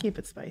got to keep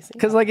it spicy.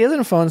 Because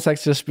isn't phone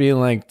sex just being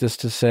like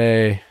just to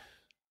say?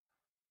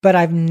 But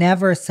I've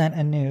never sent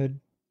a nude,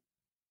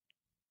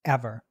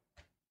 ever.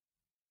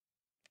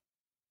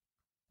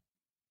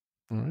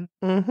 All right.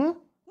 Mm-hmm.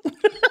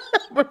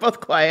 We're both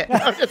quiet. No,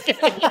 I'm just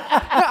kidding.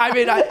 I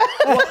mean,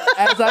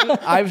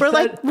 I've We're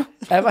said,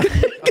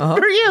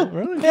 for you,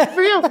 really?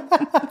 For you.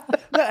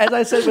 No, as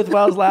I said with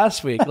Wells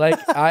last week,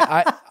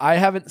 I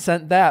haven't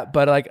sent that,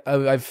 but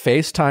I've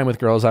FaceTime with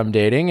girls I'm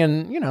dating,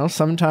 and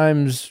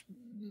sometimes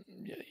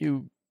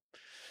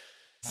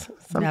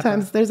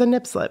there's a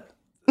nip slip.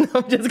 No,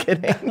 I'm just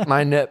kidding.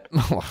 My nip.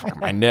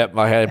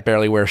 I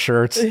barely wear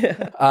shirts.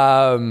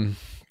 Yeah.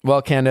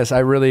 Well, Candis, I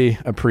really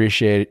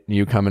appreciate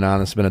you coming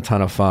on. It's been a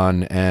ton of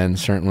fun and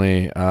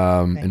certainly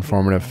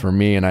informative for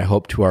me, and I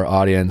hope to our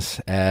audience.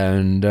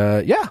 And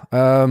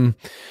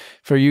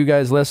for you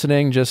guys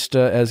listening, just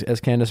as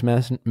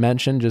Candis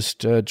mentioned,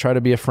 just try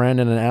to be a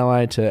friend and an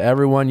ally to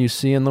everyone you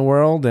see in the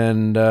world.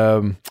 And,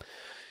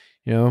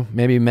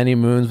 maybe many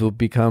moons will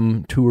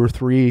become 2 or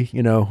 3,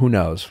 who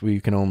knows?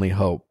 We can only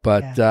hope.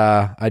 But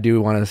I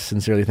do want to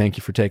sincerely thank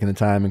you for taking the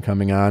time and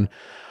coming on.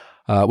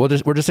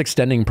 We're just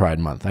extending Pride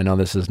Month. I know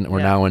we're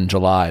now in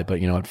July, but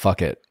you know what?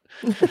 Fuck it.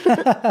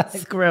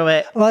 Screw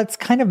it. Well, it's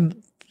kind of,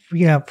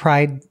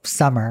 Pride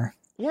summer.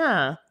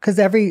 Yeah. Because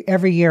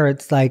every year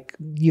it's like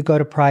you go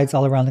to Prides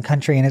all around the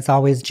country and it's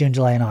always June,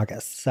 July, and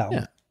August. So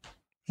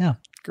yeah.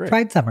 Great.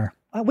 Pride summer.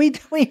 We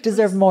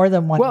deserve more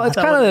than one. Well, it's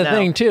kind of the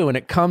thing too, when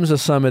it comes to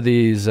some of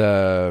these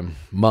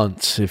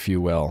months, if you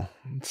will.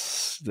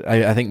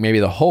 I think maybe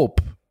the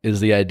hope is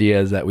the idea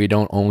is that we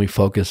don't only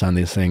focus on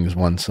these things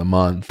once a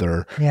month,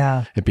 or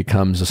it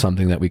becomes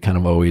something that we kind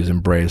of always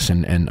embrace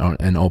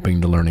and open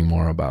to learning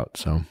more about.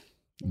 So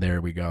there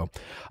we go.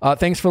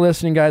 Thanks for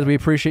listening, guys. We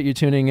appreciate you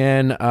tuning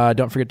in.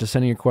 Don't forget to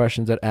send in your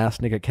questions at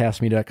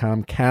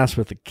asknick@castme.com, cast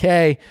with a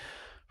K,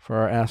 for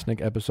our Ask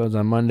Nick episodes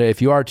on Monday.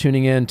 If you are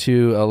tuning in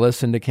to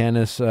listen to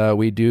Candis,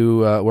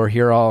 we're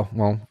here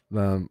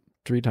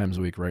 3 times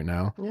a week right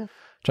now. Yeah.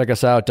 Check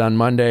us out on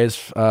Mondays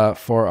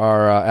for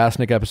our Ask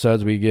Nick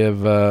episodes. We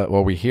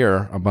we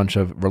hear a bunch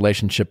of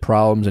relationship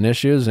problems and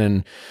issues,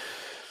 and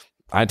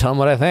I tell them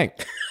what I think.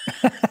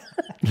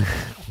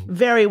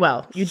 Very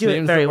well. You do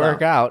it very well.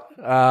 Work out.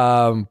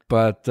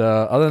 But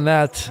other than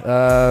that,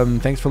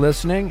 thanks for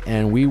listening,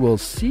 and we will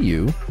see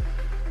you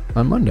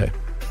on Monday.